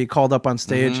was going to be called up on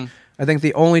stage. I think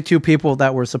the only 2 people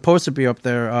that were supposed to be up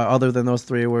there, other than those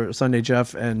 3, were Sunday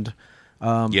Jeff and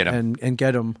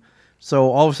Get 'em.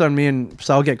 So all of a sudden, me and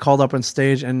Sal get called up on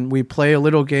stage, and we play a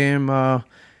little game,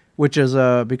 which has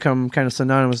become kind of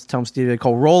synonymous with Tell 'em Steve. They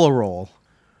call Roll-A Roll.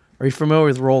 Are you familiar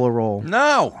with Roll-A-Roll?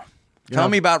 No. Tell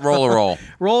me about Roll-A-Roll.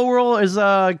 Roll-A-Roll is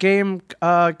a game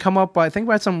come up by, I think,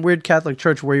 by some weird Catholic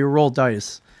church where you roll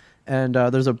dice. And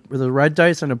there's a red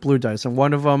dice and a blue dice. And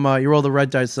one of them, you roll the red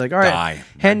dice. It's like, all right,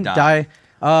 die.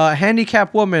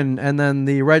 Handicap woman. And then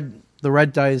the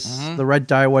red dice, the red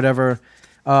die, whatever,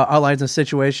 outlines a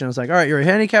situation. It's like, all right, you're a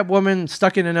handicapped woman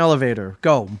stuck in an elevator.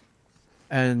 Go.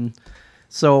 And...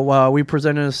 So we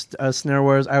presented a scenario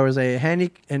where I was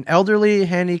an elderly,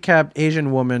 handicapped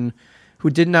Asian woman who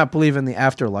did not believe in the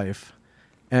afterlife,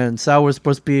 and Sal was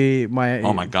supposed to be my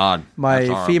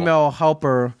female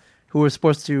helper who was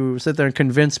supposed to sit there and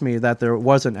convince me that there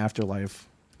was an afterlife.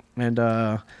 And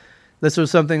this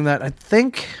was something that I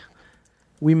think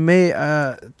we may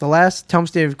the last Tell 'em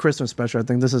Steve Christmas special. I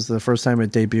think this is the first time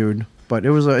it debuted, but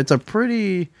it's a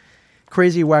pretty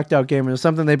crazy whacked out game, and it's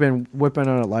something they've been whipping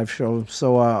on a live show.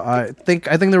 So I think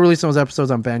they're releasing those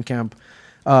episodes on Bandcamp.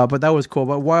 But that was cool.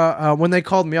 But when they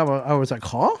called me up, I was like,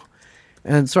 huh?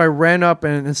 And so I ran up,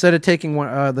 and instead of taking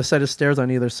the set of stairs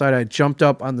on either side, I jumped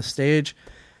up on the stage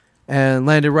and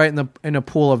landed right in a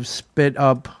pool of spit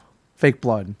up fake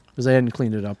blood because I hadn't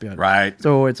cleaned it up yet. Right.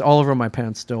 So it's all over my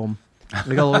pants still. I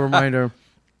got a little reminder,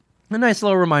 a nice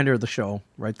little reminder of the show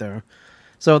right there.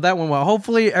 So that went well.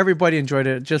 Hopefully everybody enjoyed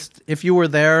it. Just if you were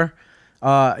there,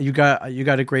 you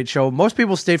got a great show. Most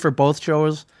people stayed for both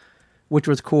shows, which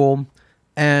was cool.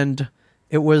 And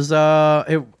it was I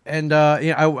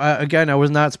was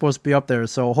not supposed to be up there.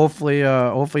 So hopefully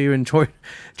you enjoyed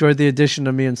the addition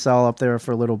of me and Sal up there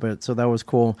for a little bit. So that was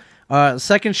cool.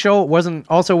 Second show wasn't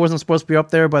supposed to be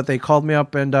up there, but they called me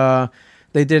up and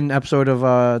they did an episode of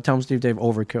Tell 'em Steve Dave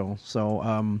Overkill. So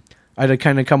I had to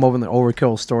kind of come up with an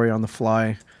Overkill story on the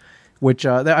fly, which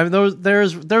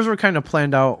theirs were kind of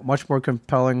planned out, much more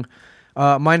compelling.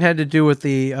 Mine had to do with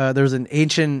there's an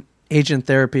ancient Asian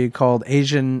therapy called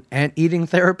Asian ant eating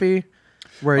therapy,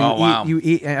 where you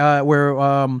eat where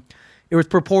it was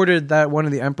purported that one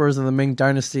of the emperors of the Ming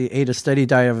dynasty ate a steady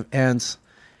diet of ants,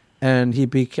 and he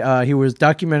was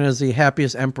documented as the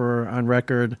happiest emperor on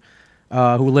record,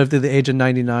 who lived to the age of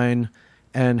 99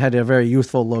 and had a very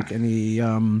youthful look, and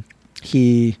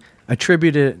he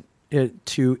attributed it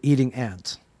to eating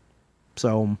ants.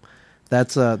 So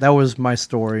that was my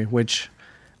story, which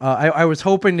I was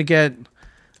hoping to get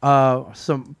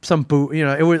some boot.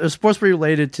 It was supposed to be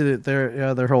related to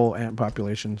their whole ant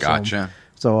population. Gotcha.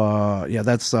 So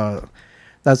that's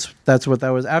what that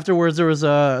was. Afterwards, there was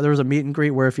a meet and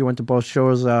greet where if you went to both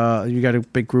shows, you got a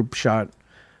big group shot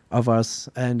of us.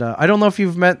 And I don't know if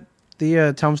you've met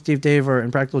the Tom, Steve, Dave, or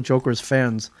Impractical Jokers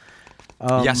fans.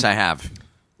 Yes, I have.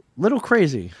 Little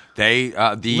crazy.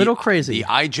 Little crazy. The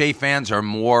IJ fans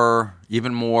are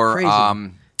even more. Crazy.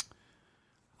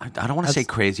 I don't want to say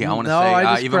crazy. I want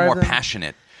to say even more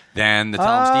passionate than the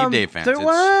Tell 'em Steve Dave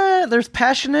fans. There's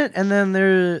passionate, and then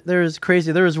there's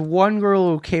crazy. There was one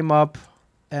girl who came up,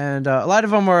 and a lot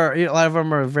of them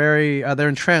are very they're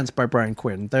entranced by Brian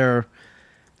Quinn. They're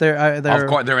of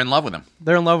course they're in love with him.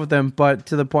 They're in love with him, but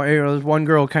to the point, there's one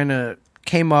girl kind of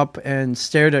came up and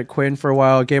stared at Quinn for a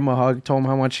while, gave him a hug, told him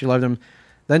how much she loved him,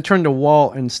 then turned to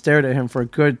Walt and stared at him for a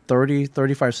good 30,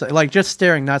 35 seconds, like just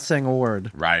staring, not saying a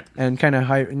word. Right. And kind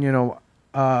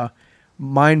of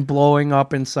mind blowing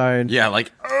up inside. Yeah,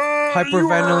 like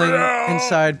hyperventilating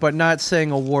inside, but not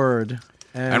saying a word.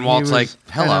 And Walt's like,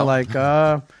 "Hello." Like,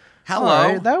 hello.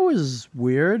 Right, that was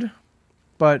weird.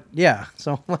 But yeah,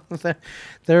 so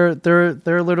they're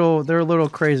a little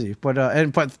crazy. But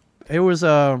it was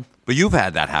But you've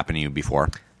had that happen to you before.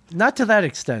 Not to that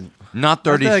extent. Not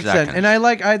 30 seconds. And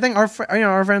I think our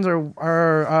friends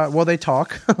are well, they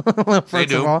talk. First They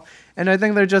do. Of all. And I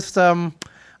think they're just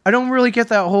I don't really get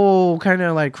that whole kind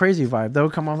of like crazy vibe.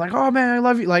 They'll come on like, "Oh man, I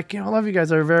love you." Like, I love you guys.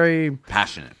 They're very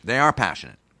passionate. They are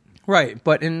passionate. Right,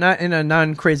 but not in a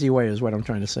non-crazy way is what I'm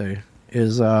trying to say.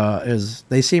 Is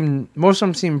most of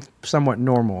them seem somewhat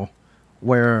normal,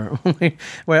 where I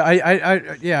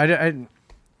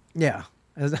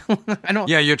don't.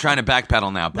 Yeah, you're trying to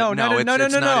backpedal now, but no, it's not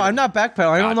I'm not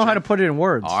backpedaling. I don't know how to put it in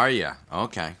words. Are you?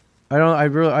 Okay. I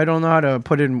don't know how to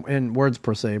put it in words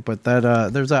per se, but that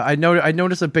I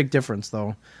noticed a big difference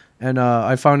though, and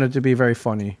I found it to be very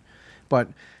funny. But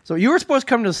so you were supposed to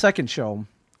come to the second show.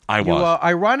 I was.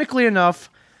 Ironically enough,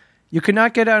 you could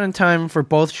not get out in time for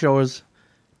both shows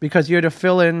because you had to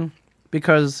fill in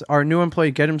because our new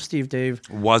employee, Get Him Steve Dave,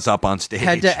 was up on stage.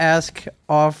 Had to ask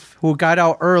off who got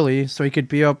out early so he could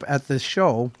be up at the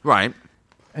show. Right.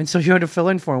 And so you had to fill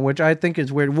in for him, which I think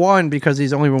is weird. One, because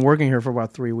he's only been working here for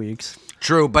about 3 weeks.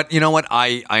 True, but you know what?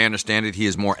 I understand it. He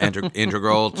is more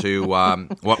integral to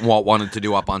what Walt wanted to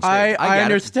do up on stage. I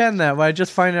understand that, but I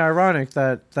just find it ironic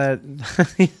that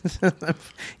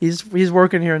he's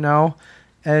working here now,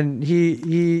 and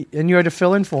you had to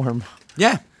fill in for him.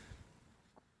 Yeah.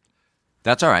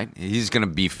 That's all right. He's going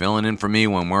to be filling in for me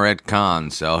when we're at con,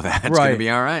 so that's going to be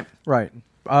all right. Right.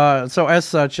 So as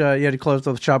such, you had to close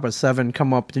the shop at 7,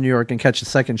 come up to New York and catch the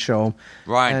second show.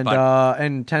 Right.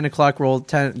 And 10 o'clock rolled.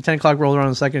 10 o'clock rolled around.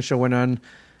 The second show went on.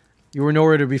 You were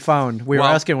nowhere to be found. We were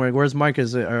asking, "Where's Mike?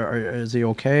 Is he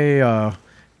okay?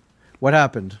 What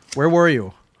happened? Where were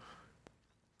you?"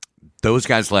 Those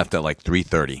guys left at like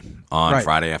 3:30 on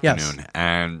Friday afternoon,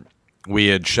 and we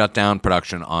had shut down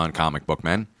production on Comic Book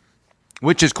Men,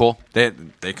 which is cool. They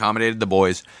accommodated the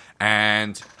boys,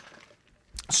 and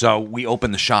so we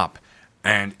opened the shop,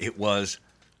 and it was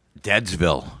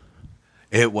Deadsville.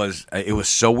 It was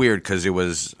so weird because it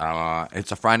was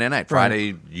it's a Friday night.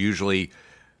 Friday usually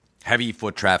heavy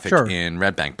foot traffic in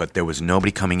Red Bank, but there was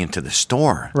nobody coming into the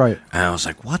store. Right. And I was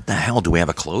like, what the hell? Do we have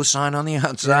a close sign on the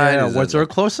outside? Yeah. Was there a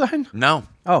close sign? No.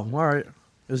 Oh, all right.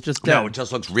 It was just dead. No, it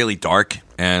just looks really dark,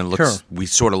 and we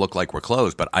sort of look like we're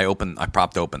closed. But I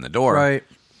propped open the door. Right.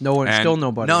 No one, still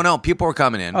nobody. No, people were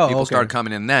coming in. People started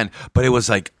coming in then, but it was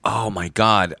like, oh my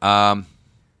god.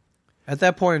 At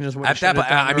that point,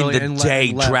 the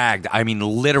day dragged. I mean,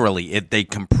 literally, they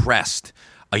compressed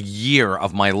a year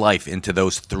of my life into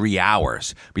those 3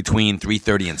 hours between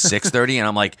 3:30 and 6:30, and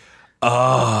I'm like,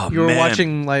 oh, you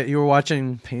were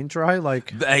watching paint dry,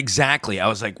 like exactly. I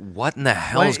was like, what in the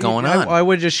hell is going on? I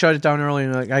would just shut it down early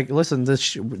and listen. The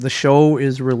show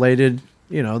is related.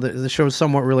 You know, the show is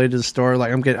somewhat related to the store.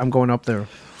 Like I'm going up there.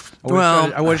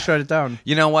 I would have shut it down.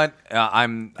 You know what?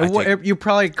 You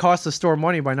probably cost the store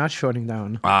money by not shutting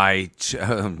down.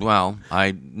 No.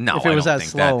 If it was that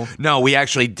slow. No, we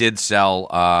actually did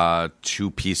sell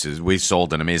 2 pieces. We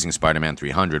sold an Amazing Spider-Man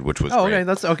 300, which was great. Okay,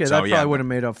 that's okay. So, That probably would have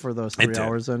made up for those 3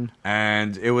 hours then.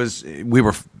 And it was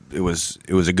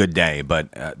a good day, but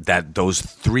those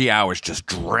 3 hours just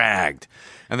dragged.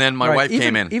 And then my wife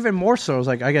came in. Even more so, I was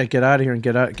like, I gotta get out of here and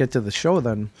get to the show.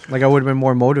 Then, like, I would have been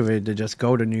more motivated to just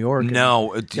go to New York.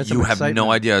 No, you have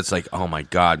no idea. It's like, oh my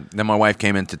god. Then my wife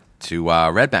came in to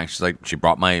Red Bank. She's like, she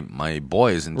brought my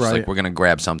boys, and she's like, we're gonna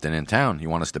grab something in town. You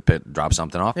want us to drop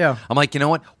something off? Yeah. I'm like, you know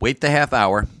what? Wait the half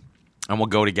hour, and we'll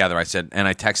go together. I said, and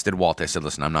I texted Walt. I said,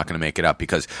 listen, I'm not gonna make it up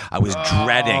because I was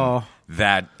dreading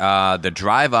that the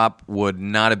drive up would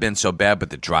not have been so bad, but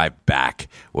the drive back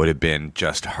would have been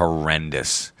just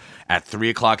horrendous. At 3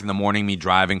 o'clock in the morning, me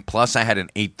driving, plus I had an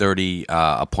 8:30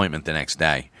 appointment the next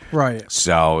day. Right.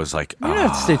 So it was like, you didn't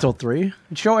have to stay till 3.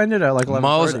 The show ended at like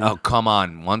 11:30. Oh, come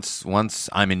on. Once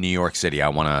I'm in New York City, I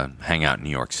want to hang out in New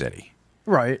York City.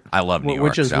 Right. I love New York.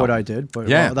 Which is what I did.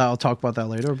 But I'll talk about that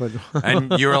later. But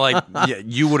and you were like,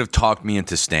 you would have talked me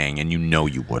into staying, and you know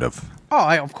you would have.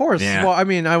 Oh, of course. Yeah. Well, I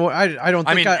mean, I don't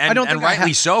think I don't think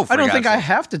rightly so. I don't think I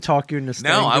have to talk you into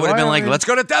staying. No, I would have been like, let's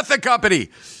go to Death and Company.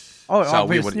 Oh, so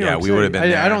we would have been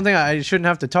there. I don't think I shouldn't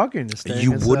have to talk you into staying.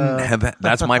 You wouldn't have.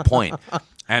 That's my point.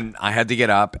 And I had to get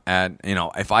up at,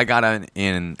 if I got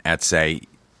in at, say,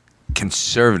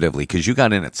 conservatively, because you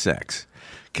got in at 6.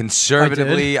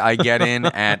 Conservatively, I get in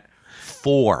at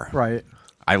 4. Right.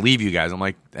 I leave you guys. I'm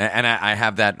like, and I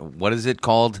have that, what is it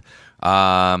called?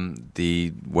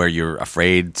 Where you're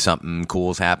afraid something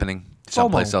cool's happening.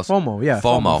 Someplace else. FOMO, yeah.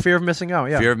 FOMO. Fear of missing out,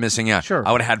 yeah. Fear of missing out. Sure.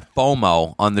 I would have had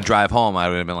FOMO on the drive home. I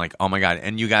would have been like, oh my God.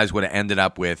 And you guys would have ended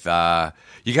up with, I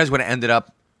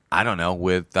don't know,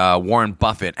 with Warren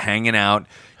Buffett hanging out.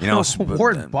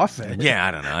 Warren Buffett? Yeah,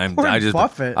 I don't know. Warren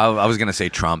Buffett? I was going to say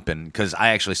Trump, because I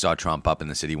actually saw Trump up in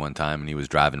the city one time, and he was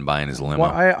driving by in his limo. Well,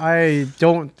 I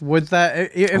don't, with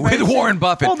that. With Warren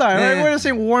Buffett. Hold on. If I were to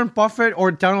say Warren Buffett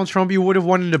or Donald Trump, you would have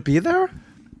wanted to be there?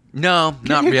 No,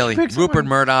 not really. Rupert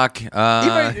Murdoch.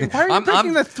 Why are you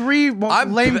picking the 3 most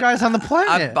lame guys on the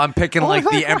planet? I'm picking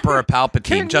the Emperor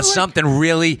Palpatine. Just something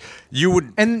really you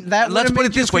would. And that let's put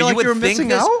it this way: you would think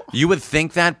this. You would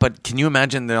think that, but can you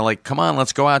imagine? They're like, "Come on,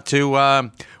 let's go out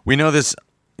to. We know this."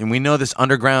 And we know this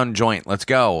underground joint. Let's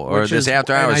go, or this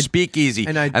after hours speakeasy.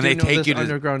 And they take you to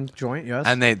underground joint. Yes.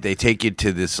 And they take you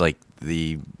to this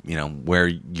where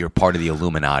you're part of the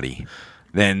Illuminati.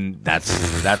 Then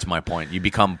that's my point. You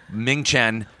become Ming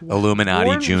Chen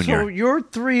Illuminati Jr. So your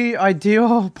 3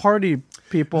 ideal party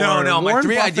people. No, my Warren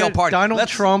 3 Buffett, ideal party. Donald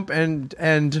Trump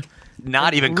and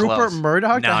not even Rupert close.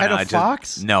 Murdoch, the head of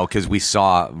Fox. No, because we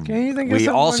saw. We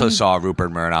also saw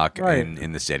Rupert Murdoch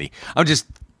in the city. I'm just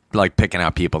picking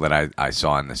out people that I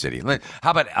saw in the city.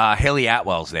 How about Haley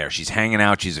Atwell's there? She's hanging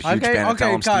out. She's a huge fan of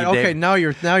Tell 'em Steve Dave. Okay, now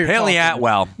you're Haley talking.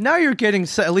 Atwell. Now you're getting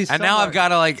at least. And now I've got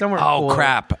to cool.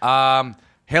 crap.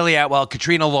 Haley Atwell,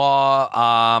 Katrina Law,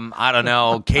 I don't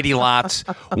know, Katie Lotz,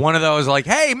 one of those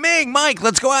hey, Ming, Mike,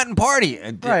 let's go out and party.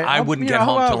 Right. I wouldn't get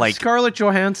home till Scarlett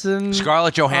Johansson,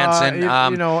 Charlize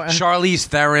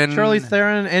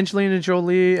Theron, Angelina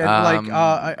Jolie,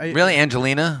 and really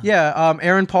Angelina? Yeah,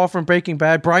 Aaron Paul from Breaking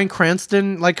Bad, Bryan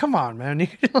Cranston. Come on, man.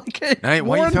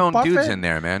 Why are you throwing dudes in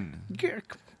there, man?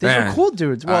 These are cool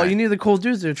dudes. Well, you need the cool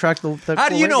dudes to attract the How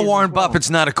do you know Warren well. Buffett's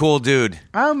not a cool dude?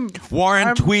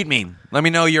 Warren, tweet me. Let me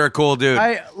know you're a cool dude.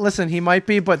 Listen, he might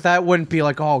be, but that wouldn't be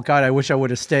oh, God, I wish I would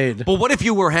have stayed. But what if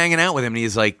you were hanging out with him and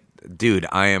he's like, dude,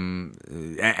 I am...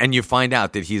 And you find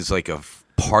out that he's a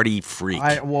party freak.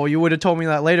 Well, you would have told me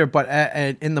that later, but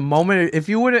in the moment,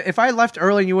 if I left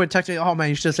early and you would have texted me, oh, man,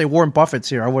 you should say Warren Buffett's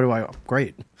here, I would have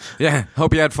great. Yeah,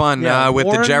 hope you had fun with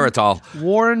the Geritol.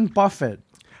 Warren Buffett.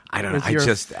 I don't know.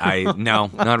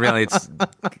 No, not really. It's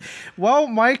well,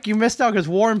 Mike, you missed out because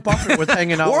Warren Buffett was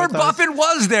hanging out. Warren Buffett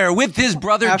was there with his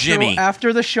brother Jimmy.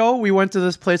 After the show, we went to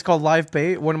this place called Live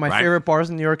Bait, one of my favorite bars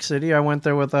in New York City. I went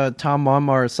there with Tom Mum,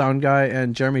 our sound guy,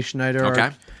 and Jeremy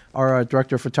Schneider, our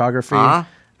director of photography,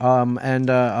 and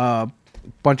a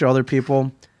bunch of other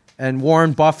people. And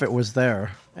Warren Buffett was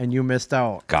there, and you missed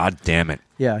out. God damn it.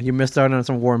 Yeah, you missed out on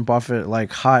some Warren Buffett,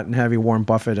 hot and heavy Warren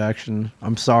Buffett action.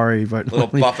 I'm sorry, but little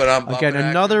Buffett on Buffett again,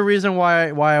 another reason why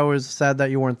I was sad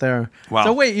that you weren't there. Wow.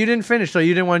 So wait, you didn't finish. So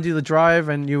you didn't want to do the drive,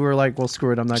 and you were like, "Well,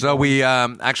 screw it, I'm not." So going. we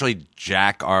actually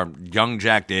our young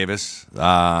Jack Davis.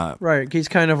 Right, he's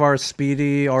kind of our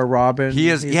Speedy, our Robin. He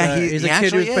is. He's he's a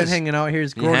kid who's been hanging out here.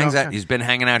 He's been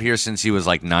hanging out here since he was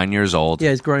 9 years old.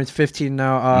 Yeah, he's growing. He's 15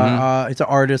 now. He's an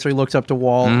artist, so he looks up to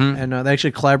Walt, and they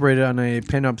actually collaborated on a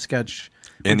pinup sketch.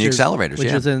 In the Accelerators, which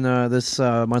yeah. is in this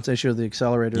month's issue of the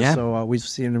Accelerators. Yeah. So we've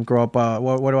seen him grow up.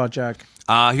 What about Jack?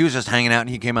 He was just hanging out, and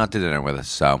he came out to dinner with us.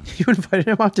 So You invited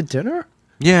him out to dinner?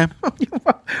 yeah,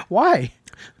 Why?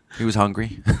 he was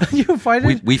hungry. You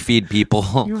invited? we feed people.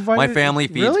 You My invited- family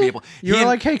feeds really? people. You were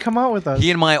like, hey, come out with us.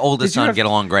 He and my oldest Did you son have- get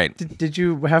along great. Did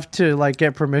you have to like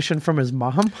get permission from his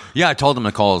mom? Yeah, I told him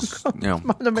to call his, To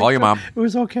make call your sure mom. It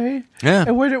was okay. Yeah.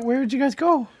 And where did you guys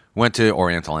go? Went to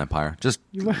Oriental Empire. Just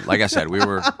like I said, we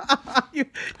were.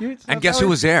 And guess who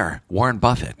was there? Warren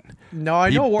Buffett. No, I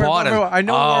He know Warren bought Buffett. it. I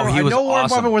know. Oh, Warren, he was I know Warren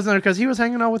awesome. Buffett wasn't there because he was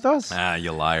hanging out with us. Ah,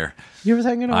 you liar. He was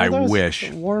hanging out I with us.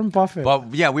 wish. Warren Buffett. Well,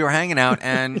 yeah, we were hanging out,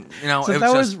 and so it that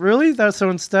was was just, really that. So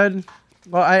instead,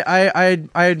 well, I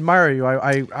admire you.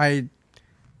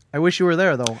 I wish you were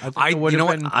there though. I think it would have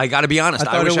been. I got to be honest. I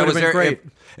I thought wish it I would was have been there. great.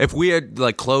 If we had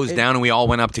like closed down and we all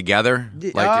went up together,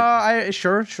 like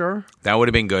sure. that would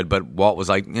have been good. But Walt was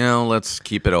like, let's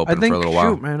keep it open I think, for a little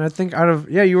while. shoot, man. I think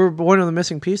you were one of the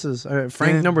missing pieces.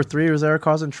 Frank number 3 was there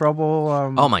causing trouble.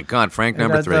 Oh my God, Frank and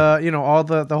number 3. all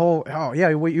the whole. Oh yeah,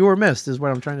 you were missed is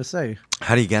what I'm trying to say.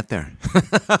 How do you get there?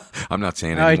 I'm not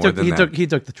saying any more than that. He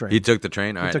took the train. He took the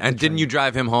train. All right. took the And didn't train. you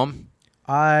drive him home?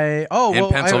 In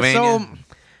Pennsylvania?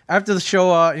 After the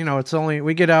show, it's only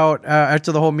we get out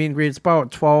after the whole meet and greet. It's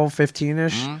about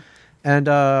 12:15ish, Mm-hmm. and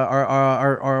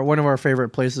our one of our favorite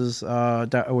places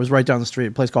that was right down the street.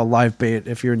 A place called Live Bait.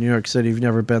 If you're in New York City, if you've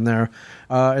never been there,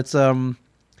 it's kind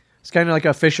of like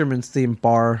a fisherman's themed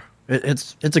bar.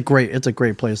 It's a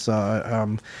great place.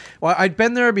 Well, I'd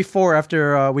been there before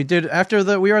after we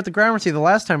were at the Gramercy the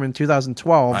last time in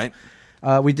 2012.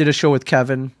 Right. We did a show with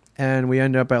Kevin, and we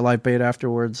ended up at Live Bait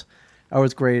afterwards. That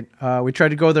was great. We tried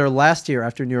to go there last year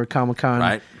after New York Comic Con.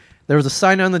 Right. There was a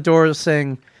sign on the door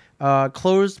saying,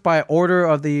 closed by order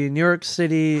of the New York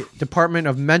City Department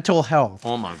of Mental Health.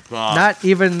 Oh my God. Not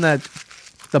even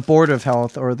the Board of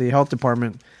Health or the Health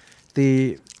Department,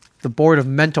 the Board of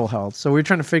Mental Health. So we were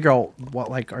trying to figure out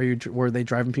were they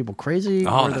driving people crazy?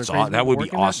 Oh, Were there that's crazy that people would be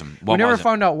working there? awesome. We What never was it?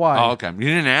 found out why. Oh, okay. You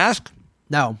didn't ask?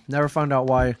 No, never found out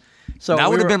why. So That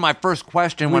we would have were- been my first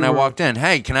question when I were- walked in.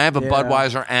 Hey, can I have a Yeah.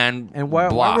 Budweiser and why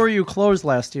blah? were you closed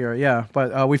last year? Yeah,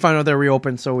 but we found out they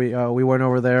reopened, so we went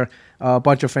over there. A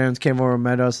bunch of fans came over and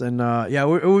met us, and it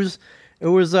was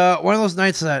one of those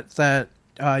nights that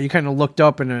you kind of looked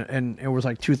up and it was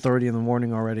like 2:30 in the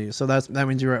morning already. So that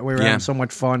means we were having so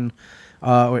much fun,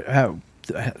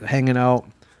 hanging out,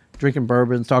 drinking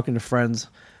bourbons, talking to friends.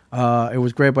 It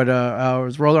was great, but it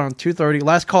was rolled around 2:30.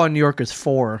 Last call in New York is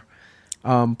 4.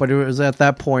 But it was at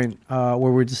that point where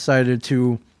we decided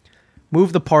to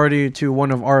move the party to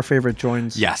one of our favorite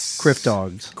joints. Yes. Criff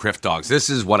Dogs. Criff Dogs. This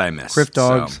is what I miss. Criff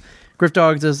Dogs. So. Criff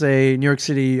Dogs is a New York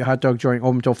City hot dog joint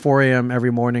open until 4 a.m.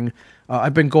 every morning.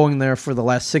 I've been going there for the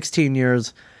last 16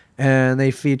 years, and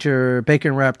they feature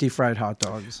bacon-wrapped deep-fried hot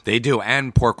dogs. They do,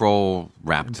 and pork roll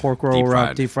wrapped.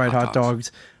 Wrapped deep-fried hot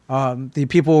dogs. The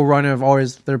people who run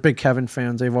it they're big Kevin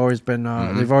fans. They've always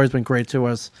been great to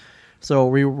us. So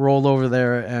we rolled over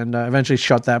there and eventually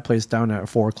shut that place down at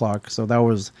 4 o'clock. So that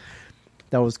was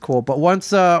cool. But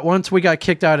once we got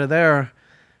kicked out of there,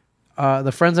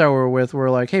 the friends I were with were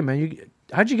like, "Hey man,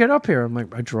 how'd you get up here?" I'm like,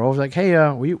 "I drove." Like, "Hey,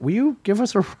 will you give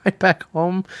us a ride back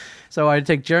home?" So I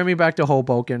take Jeremy back to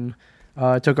Hoboken.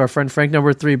 Took our friend Frank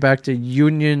number 3 back to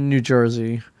Union, New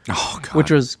Jersey,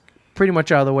 which was pretty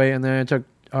much out of the way, and then I took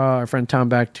our friend Tom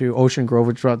back to Ocean Grove,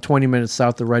 which is about 20 minutes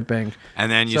south of Red Bank. And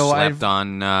then you slept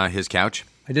on his couch?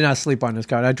 I did not sleep on his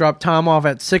couch. I dropped Tom off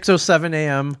at 6:07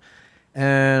 a.m.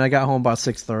 and I got home about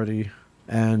 6:30.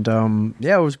 And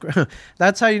it was great.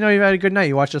 That's how you know you've had a good night.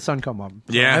 You watch the sun come up.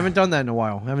 Yeah, I haven't done that in a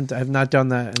while. I've not done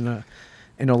that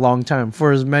in a long time.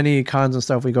 For as many cons and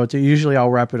stuff we go to, usually I'll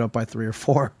wrap it up by 3 or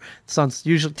 4. The sun's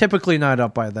typically not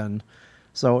up by then.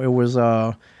 So it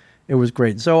was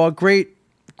great. So a great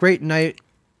night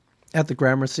at the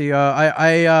Gramercy.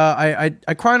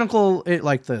 I chronicle it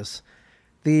like this.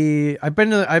 I've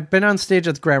been on stage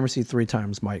at the Gramercy 3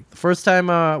 times, Mike. The first time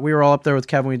we were all up there with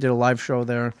Kevin, we did a live show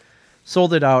there,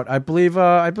 sold it out. I believe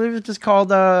it's just called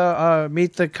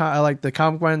Meet the Comic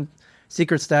Con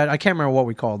Secret Stat. I can't remember what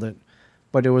we called it,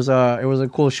 but it was a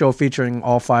cool show featuring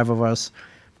all 5 of us.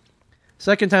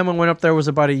 Second time I went up there was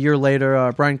about a year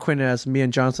later. Brian Quinn asked me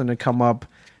and Johnson to come up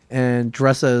and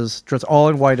dress all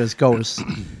in white as ghosts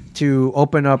to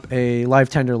open up a live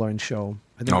Tenderloin show.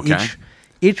 I think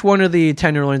each one of the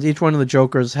Tenderloins, each one of the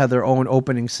Jokers had their own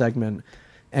opening segment,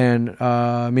 and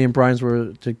me and Brian's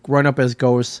were to run up as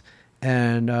ghosts,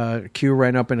 and Q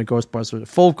ran up in a full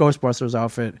Ghostbusters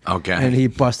outfit, and he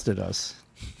busted us.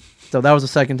 So that was the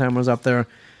second time I was up there.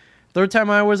 Third time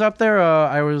I was up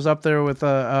there with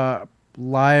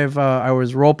live. I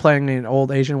was role playing an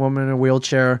old Asian woman in a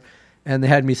wheelchair, and they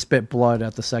had me spit blood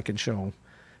at the second show.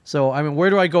 So I mean,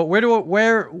 where do I go? Where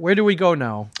do we go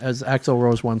now? As Axl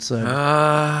Rose once said,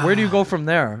 where do you go from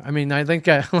there? I mean, I think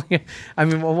You're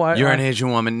an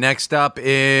Asian woman. Next up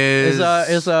is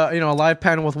a live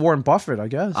panel with Warren Buffett. I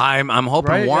guess I'm hoping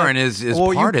right? Warren is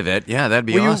part of it. Yeah, that'd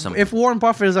be awesome. If Warren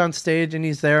Buffett is on stage and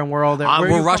he's there and we're all there,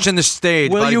 we're rushing the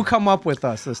stage. Will you come up with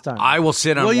us this time? I will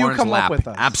sit on Warren's come lap. Up with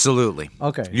us? Absolutely.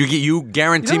 Okay. You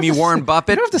guarantee me Warren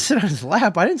Buffett? You don't have to sit on his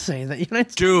lap. I didn't say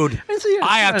that. Dude,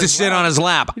 I have to sit on his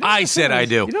lap. I said I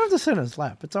do. You don't have to sit on his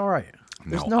lap. It's all right.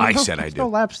 I said I do. There's no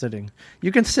lap sitting.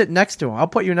 You can sit next to him. I'll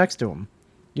put you next to him.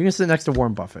 You can sit next to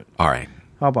Warren Buffett. All right.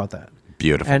 How about that?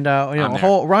 Beautiful. And a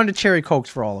whole round of cherry cokes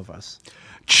for all of us.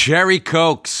 Cherry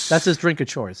cokes. That's his drink of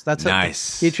choice. That's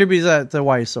nice. He attributes that to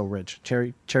why he's so rich.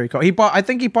 Cherry coke. He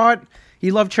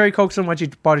loved cherry coke so much he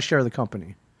bought a share of the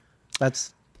company. I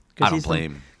don't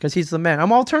blame. Because he's the man.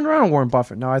 I'm all turned around on Warren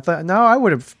Buffett now. I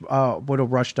would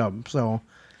have rushed up. So.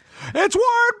 It's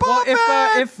Warren Buffett.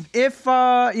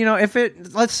 Well, if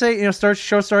it, let's say,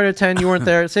 show started at 10, you weren't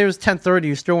there. Say it was 10:30,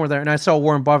 you still weren't there, and I saw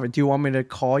Warren Buffett. Do you want me to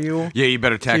call you? Yeah, you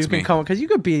better text me. Because you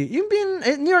can be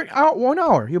in New York out 1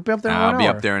 hour. You'll be up there in 1 hour. I'll be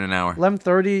up there in an hour.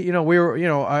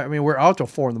 11:30. We're out till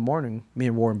 4 a.m. Me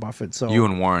and Warren Buffett. So you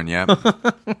and Warren, yeah.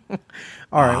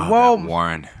 All right. Well,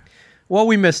 Warren. Well,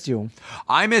 we missed you.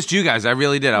 I missed you guys. I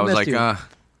really did. I was like,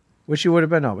 wish you would have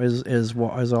been up. Is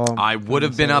all. I would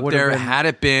have been up there had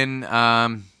it been.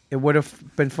 It would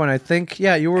have been fun. I think.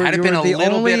 Yeah, you were. Had it been a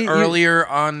little bit earlier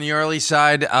on the early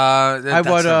side.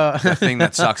 That's the thing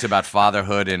that sucks about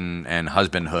fatherhood and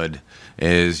husbandhood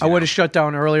is. I would have shut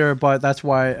down earlier, but that's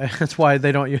why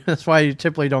they don't. That's why you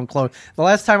typically don't close. The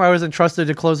last time I was entrusted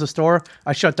to close the store,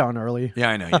 I shut down early. Yeah,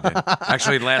 I know you did.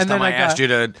 Actually, last time I asked you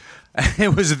to.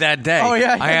 It was that day. Oh,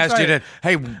 yeah. I asked you to,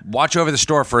 hey, watch over the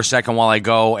store for a second while I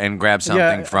go and grab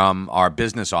something from our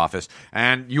business office,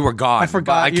 and you were gone. I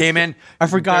forgot. I came in. I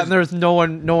forgot, and there was no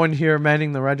one here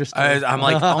manning the register. I'm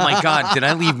like, oh my god, did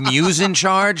I leave Muse in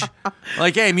charge?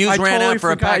 Like, hey, Muse ran out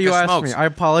for a pack of smokes. I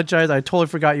apologize. I totally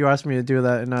forgot you asked me to do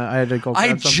that, and I had to go.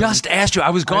 I just asked you.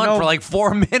 I was gone for like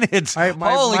 4 minutes.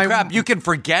 Holy crap! You can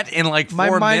forget in like 4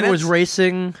 minutes. My mind was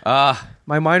racing.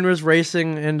 My mind was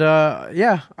racing, and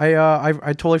I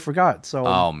totally forgot. So,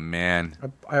 oh man,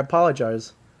 I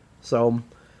apologize. So,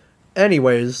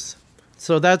 anyways,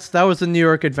 that was the New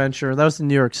York adventure. That was the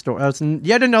New York story. That was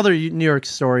yet another New York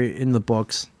story in the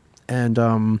books. And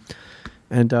again,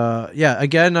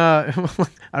 I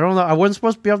don't know. I wasn't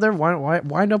supposed to be up there. Why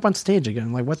end up on stage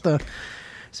again? Like, what the?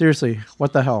 Seriously,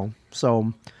 what the hell?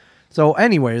 So,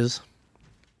 anyways.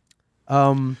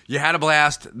 You had a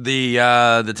blast. The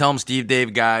Tell 'em Steve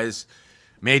Dave guys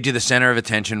made you the center of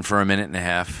attention for a minute and a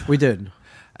half. We did.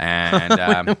 And did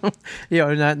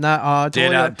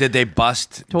they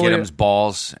bust Giddim's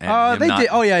balls? And they did.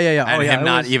 Oh yeah. And him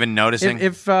not even noticing.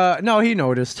 No, he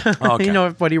noticed. Okay. He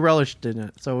know, but he relished in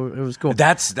it, so it was cool.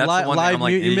 That's the one thing I'm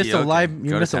like, you missed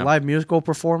a live musical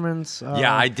performance.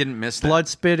 Yeah, I didn't miss that. Blood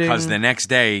spitting. Because the next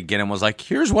day, Giddim was like,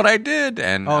 "Here's what I did,"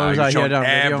 and he showed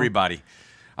everybody.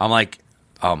 I'm like,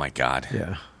 oh my god.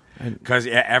 Yeah. Because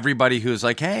everybody who's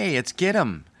like, hey, it's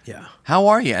Giddim. Yeah. How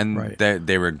are you? And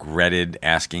they regretted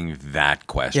asking that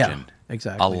question. Yeah,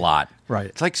 exactly. A lot. Right.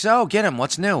 It's like, so, Giddim,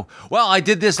 what's new? Well, I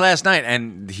did this last night.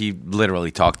 And he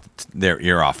literally talked their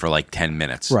ear off for like 10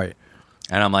 minutes. Right.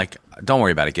 And I'm like, don't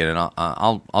worry about it, Giddim.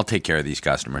 I'll take care of these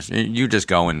customers. You just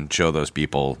go and show those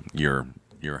people you're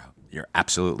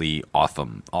absolutely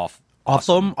awesome.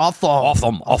 Awesome.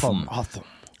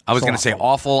 I was going to say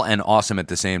awful and awesome at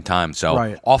the same time.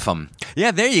 So awesome. Yeah,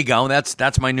 there you go.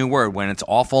 That's my new word. When it's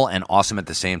awful and awesome at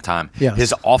the same time. Yes.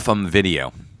 His awesome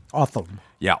video. Awesome.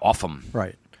 Yeah, awesome.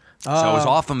 Right. So his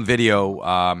awesome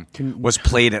video was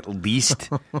played at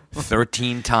least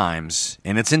 13 times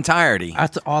in its entirety.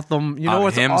 That's awesome. You know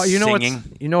what's singing.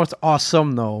 You know what's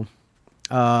awesome though?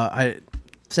 San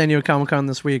Diego Comic-Con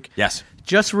this week. Yes.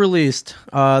 Just released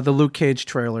the Luke Cage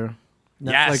trailer.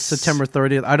 Like September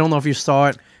 30th. I don't know if you saw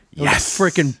it. It was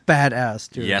freaking badass,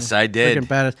 dude. Yes, I did. Freaking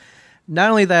badass. Not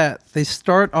only that, they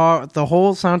start off, the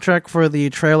whole soundtrack for the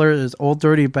trailer is Old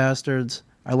Dirty Bastards,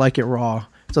 I Like It Raw.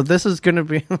 So this is going to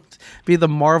be the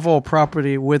Marvel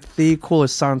property with the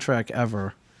coolest soundtrack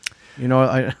ever. You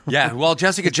know, well,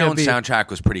 Jessica Jones' soundtrack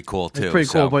was pretty cool too. It's pretty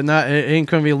cool, but it ain't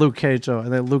going to be Luke Cage though.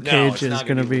 And then Luke Cage is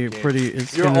going to be pretty.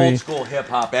 It's You're old school hip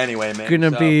hop anyway, man. Going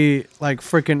to be like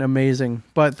freaking amazing.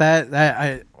 But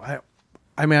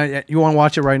I mean, you want to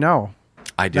watch it right now?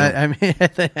 I do. I mean,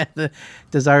 the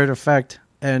desired effect,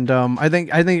 and I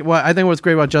think what's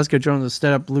great about Jessica Jones is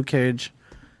set up Luke Cage.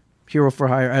 Hero for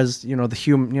Hire as the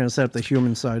human, set up the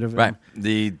human side of it. Right.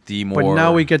 The more. But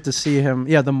now we get to see him.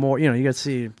 Yeah, the more you get to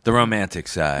see the romantic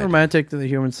side. Romantic to the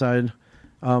human side.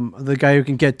 The guy who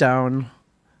can get down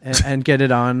and get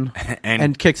it on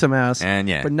and kick some ass. And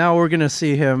yeah. But now we're gonna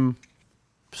see him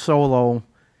solo,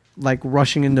 like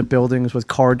rushing into buildings with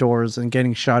car doors and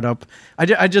getting shot up.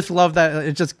 I just love that.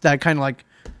 It's just that kind of like.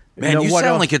 Man, you what sound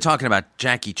else? like you're talking about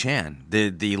Jackie Chan.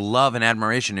 The love and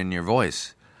admiration in your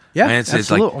voice. Yeah, Man, it's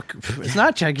absolutely. like It's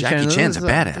not Jackie Chan. Chan's a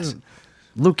This is badass.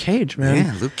 Luke Cage, man.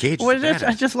 Yeah, Luke Cage. Well, Is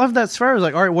I just love that swear. I was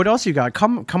like, all right, what else you got?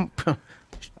 Come.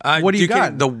 What do you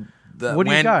got? What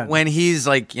do you got? When he's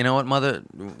like, you know what, mother?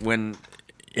 When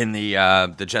in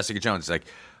the Jessica Jones, he's like,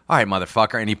 all right,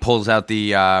 motherfucker, and he pulls out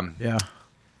the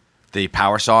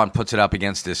power saw and puts it up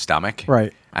against his stomach.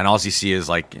 Right. And all you see is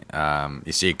like,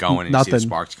 you see it going, and you see Nothing. the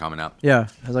sparks coming up. Yeah,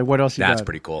 I was like, what else you got? That's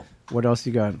pretty cool. What else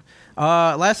you got?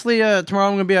 Lastly, tomorrow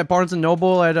I'm going to be at Barnes &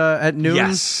 Noble at noon.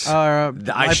 Yes. I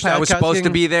was supposed to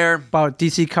be there. About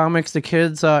DC Comics, the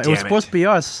kids. It was supposed to be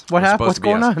us. What It was happened? What's supposed to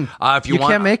be going us. on? If you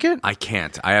want, can't make it? I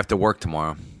can't. I have to work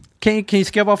tomorrow. Can you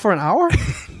skip up for an hour?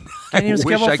 Can you skip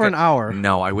wish up I for an could. hour?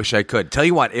 No, I wish I could. Tell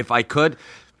you what, if I could,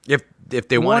 if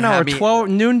they want 1 to hour, have me, 12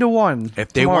 noon to 1.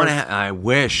 if they tomorrow. want to, I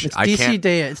wish. It's I DC can't,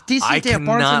 Day. It's DC I Day at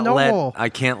Barnes & cannot Noble. I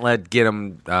can't get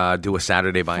him do a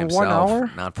Saturday by For himself. 1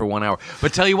 hour? Not for 1 hour.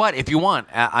 But tell you what, if you want,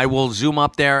 I will zoom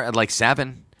up there at like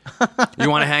 7. You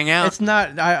want to hang out? It's not.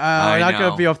 I'm not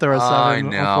going to be up there at 7. I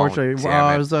know. Unfortunately,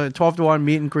 Damn it. it was a 12 to 1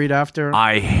 meet and greet after.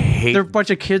 I hate. There are a bunch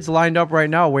of kids lined up right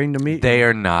now waiting to meet. They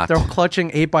are not. They're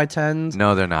clutching 8x10s.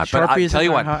 No, they're not. But I Sharpies tell you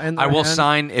in what, their- in I their will hand.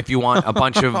 sign if you want a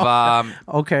bunch of.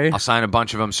 Okay. I'll sign a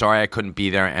bunch of them. Sorry, I couldn't be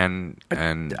there. And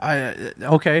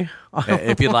Okay.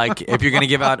 if you'd like, if you're gonna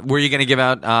give out, were you gonna give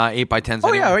out 8x10s? Oh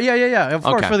anyway? yeah. Of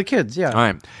course, Okay. for the kids. Yeah. All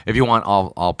right. If you want,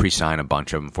 I'll pre-sign a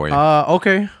bunch of them for you.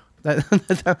 Okay.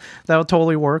 That'll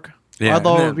totally work. Yeah,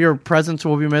 Although and then- your presence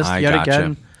will be missed I yet gotcha.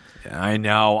 again. I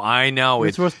know.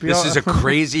 It's supposed to be This all- is a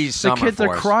crazy The summer kids for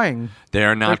are us. crying.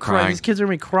 They're not They're crying. These kids are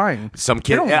gonna be crying. Some They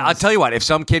kid. don't- I'll tell you what. If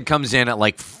some kid comes in at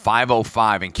like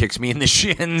 5:05 and kicks me in the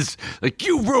shins, like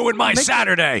you ruined my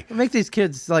Saturday. Make these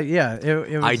kids like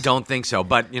it was, I don't think so.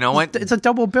 But you know what? It's a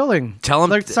double billing. Tell 'em-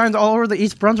 like signs all over the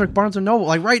East Brunswick Barnes and Noble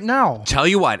like right now. Tell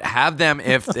you what. Have them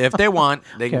if they want.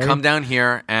 They can Okay. come down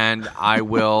here and I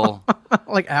will.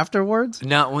 Like afterwards.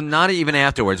 No, not even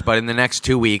afterwards, but in the next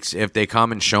 2 weeks, if they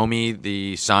come and show me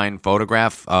the signed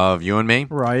photograph of you and me,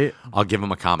 Right. I'll give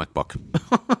them a comic book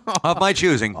of my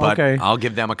choosing. But Okay. I'll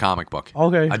give them a comic book.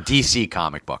 Okay. A DC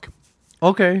comic book.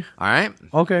 Okay. All right.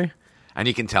 Okay. And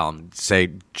you can tell them, say,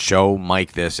 show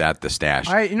Mike this at the stash.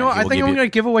 I And he I will think give I'm you- gonna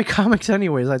give away comics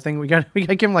anyways. I think we got to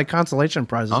give them like consolation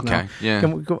prizes. Okay, now. yeah.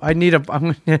 I need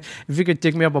if you could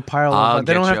dig me up a pile I'll of.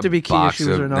 They get don't you have to a be key box issues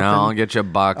of- or nothing. No, I'll get you a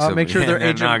box of. Make sure they're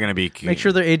age. not going to be key. Make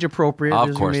sure they're age appropriate. Of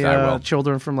There's course gonna be, I will.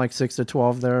 Children from like 6 to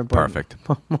 12 there. But, Perfect.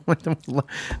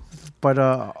 But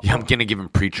Yeah, I'm going to give him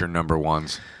Preacher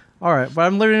 #1s. all right. But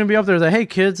I'm literally gonna be up there. Like, hey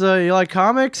kids, you like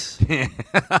comics?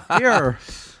 Here.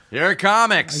 Here are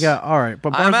comics. Yeah. All right.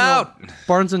 But I'm out.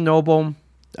 Barnes and Noble.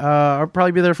 I'll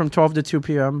probably be there from 12 to 2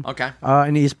 p.m. Okay.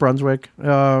 In East Brunswick.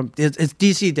 It's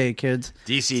DC Day, kids.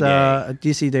 DC It's, Day.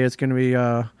 DC Day. It's gonna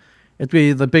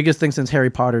be the biggest thing since Harry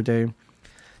Potter Day.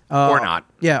 Or not.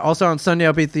 Yeah. Also on Sunday,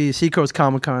 I'll be at the Seacoast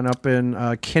Comic Con up in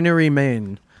Kinnery,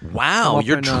 Maine. Wow, up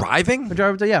you're in, driving? I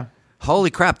drive. Yeah.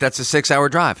 Holy crap, that's a 6-hour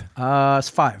drive. It's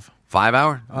 5. 5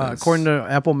 hour? According to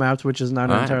Apple Maps, which is not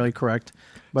All right. entirely correct.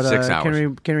 But 6 hours.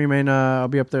 Kinnery, Maine. I'll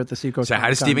be up there at the Seacoast. Say hi to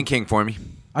Comic-Con. Stephen King for me.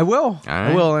 I will. right.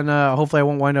 I will, and hopefully I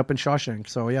won't wind up in Shawshank.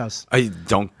 So yes.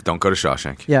 Don't go to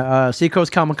Shawshank. Yeah,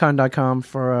 seacoastcomiccon.com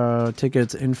for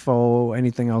tickets, info,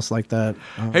 anything else like that.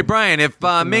 Hey Brian, if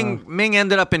Ming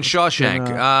ended up in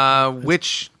Shawshank,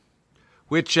 which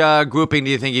grouping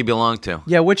do you think he belonged to?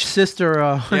 Yeah, which sister?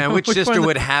 Yeah, which sister one of the-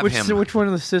 would have him? Which one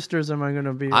of the sisters am I going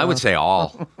to be? I would say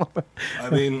all. I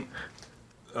mean,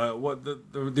 I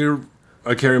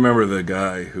can't remember the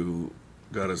guy who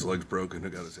got his legs broken, who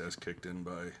got his ass kicked in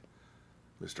by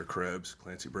Mr. Krebs,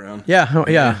 Clancy Brown. Yeah,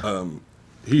 yeah.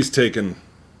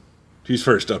 He's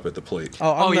first up at the plate.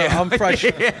 I'm fresh.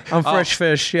 I'm fresh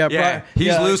fish. Yeah, Yeah,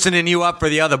 he's loosening you up for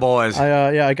the other boys.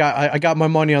 I got my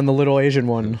money on the little Asian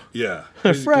one. Yeah,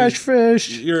 Fresh fish.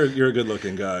 You're a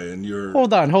good-looking guy, and you're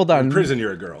Hold on. in prison.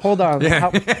 You're a girl. Hold on.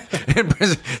 In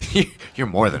prison, you're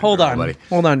more than a Hold girl, on. buddy.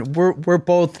 Hold on. We're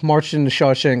both marching to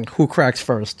Shawshank. Who cracks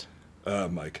first?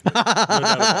 Mike.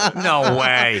 No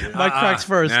way. Mike cracks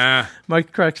first. Nah.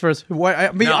 Mike cracks first. What?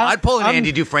 I mean, No, I'd pull an I'm-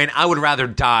 Andy Dufresne. I would rather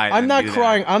die. I'm than not do that.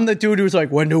 crying. I'm the dude who's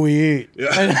like, when do we eat?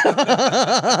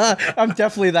 I'm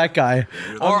definitely that guy.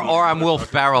 Or I'm Will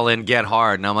Ferrell in Get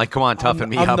Hard, and I'm like, come on, toughen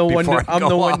me up before I I'm go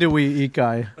the when up. do we eat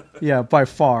guy. Yeah, by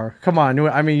far. Come on.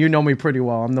 I mean, you know me pretty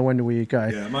well. I'm the when do we eat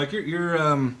guy. Yeah, Mike, you're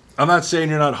I'm not saying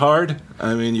you're not hard.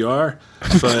 I mean, you are,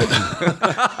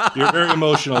 but you're a very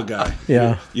emotional guy.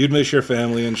 Yeah. You'd miss your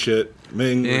family and shit.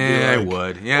 Ming would be Yeah, I like,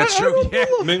 would. Yeah, it's true. Yeah.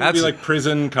 Ming would be like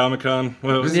prison, Comic-Con.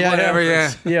 Whatever,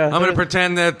 yeah. Yeah. I'm gonna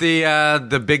pretend that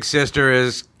the big sister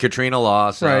is Katrina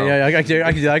Law. So. Right, yeah, I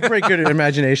can great good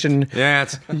imagination. Yeah,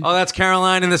 that's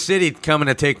Caroline in the city coming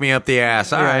to take me up the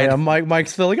ass. All right. Yeah,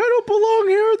 Mike's still like, I don't belong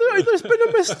here. There's been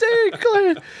a mistake.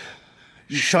 Like,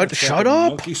 shut up.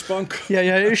 Monkey spunk.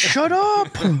 Yeah, shut up.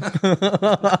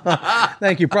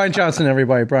 Thank you, Brian Johnson,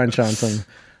 everybody. Brian Johnson.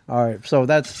 All right, so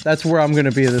that's where I'm going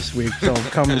to be this week. So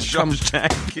come.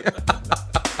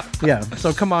 Yeah,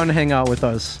 so come on, hang out with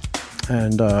us,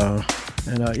 and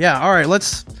yeah. All right,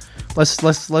 let's do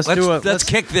it. Let's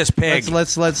kick this pig.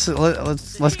 Let's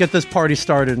get this party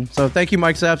started. So thank you,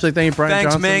 Mike Zapsik. Thank you, Brian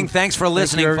Thanks, Johnson. Ming. Thanks for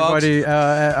listening, Thank you, everybody.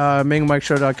 At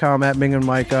MingandMikeShow.com, at Ming and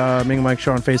Mike, Ming and Mike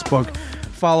Show on Facebook.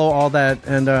 Follow all that,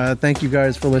 and thank you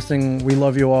guys for listening. We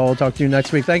love you all. We'll talk to you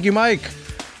next week. Thank you, Mike.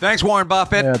 Thanks, Warren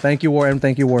Buffett. Yeah, thank you, Warren.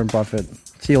 Thank you, Warren Buffett.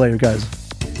 See you later, guys.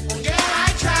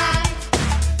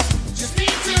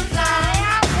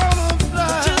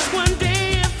 Just one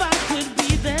day, if I could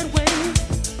be that way.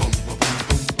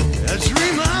 A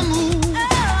dream I move.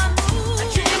 A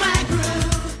dream I grew.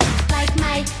 Like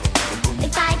Mike,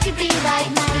 if I could be like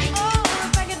Mike.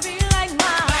 If I could be like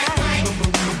mine.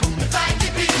 If I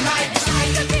could be like Mike.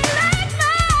 Could be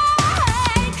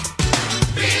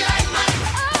like mine.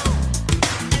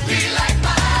 Be like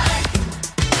Mike.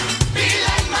 Be like Mike. Be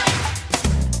like Mike.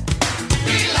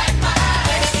 Be like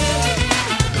Mike.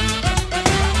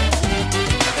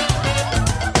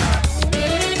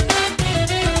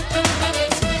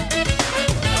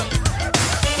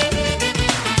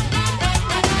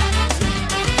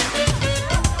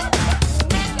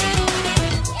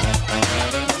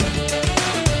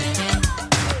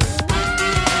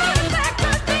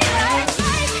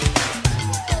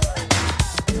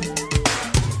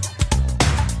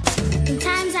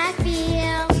 Sometimes I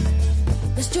feel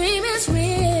this dream is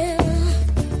real.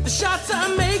 The shots I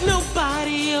make,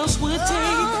 nobody else would take.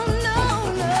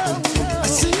 I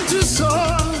seem to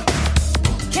soar.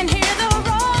 Can hear the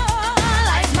roar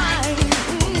like mine.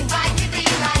 If I could be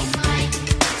like Mike.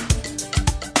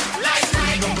 Like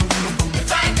Mike.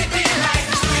 If I could be like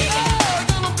Mike. Oh,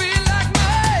 gonna be like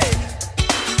Mike.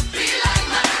 Be like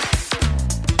Mike.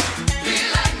 Be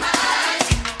like Mike.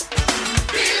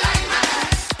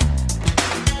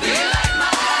 Be like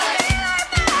Mike.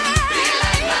 Be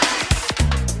like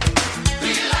Mike.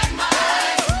 Be like Mike.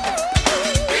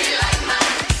 Be like Mike. Be like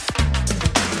Mike.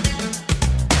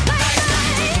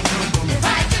 If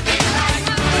I could be like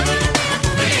Mike.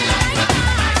 Be like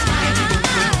Mike.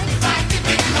 If I could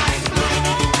be like Mike.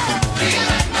 Be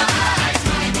like Mike.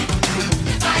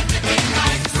 If I could be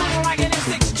like Sound like an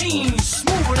N16,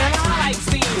 smoother than a light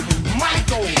scene.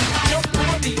 Michael, jump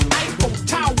on the Eiffel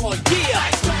Tower, yeah,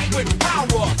 with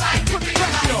power. Put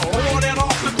pressure on and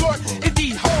off the court. It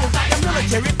these holes like a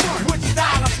military fort. With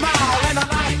style, a smile, and a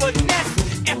lot of finesse.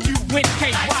 If you win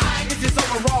KY, it's his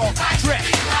overall dress.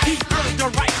 He earned the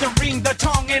right to ring the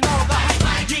tongue and all the hype.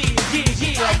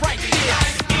 Yeah, right there.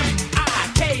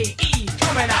 M-I-K-E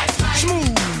coming out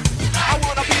smooth. I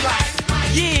wanna be like,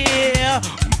 yeah.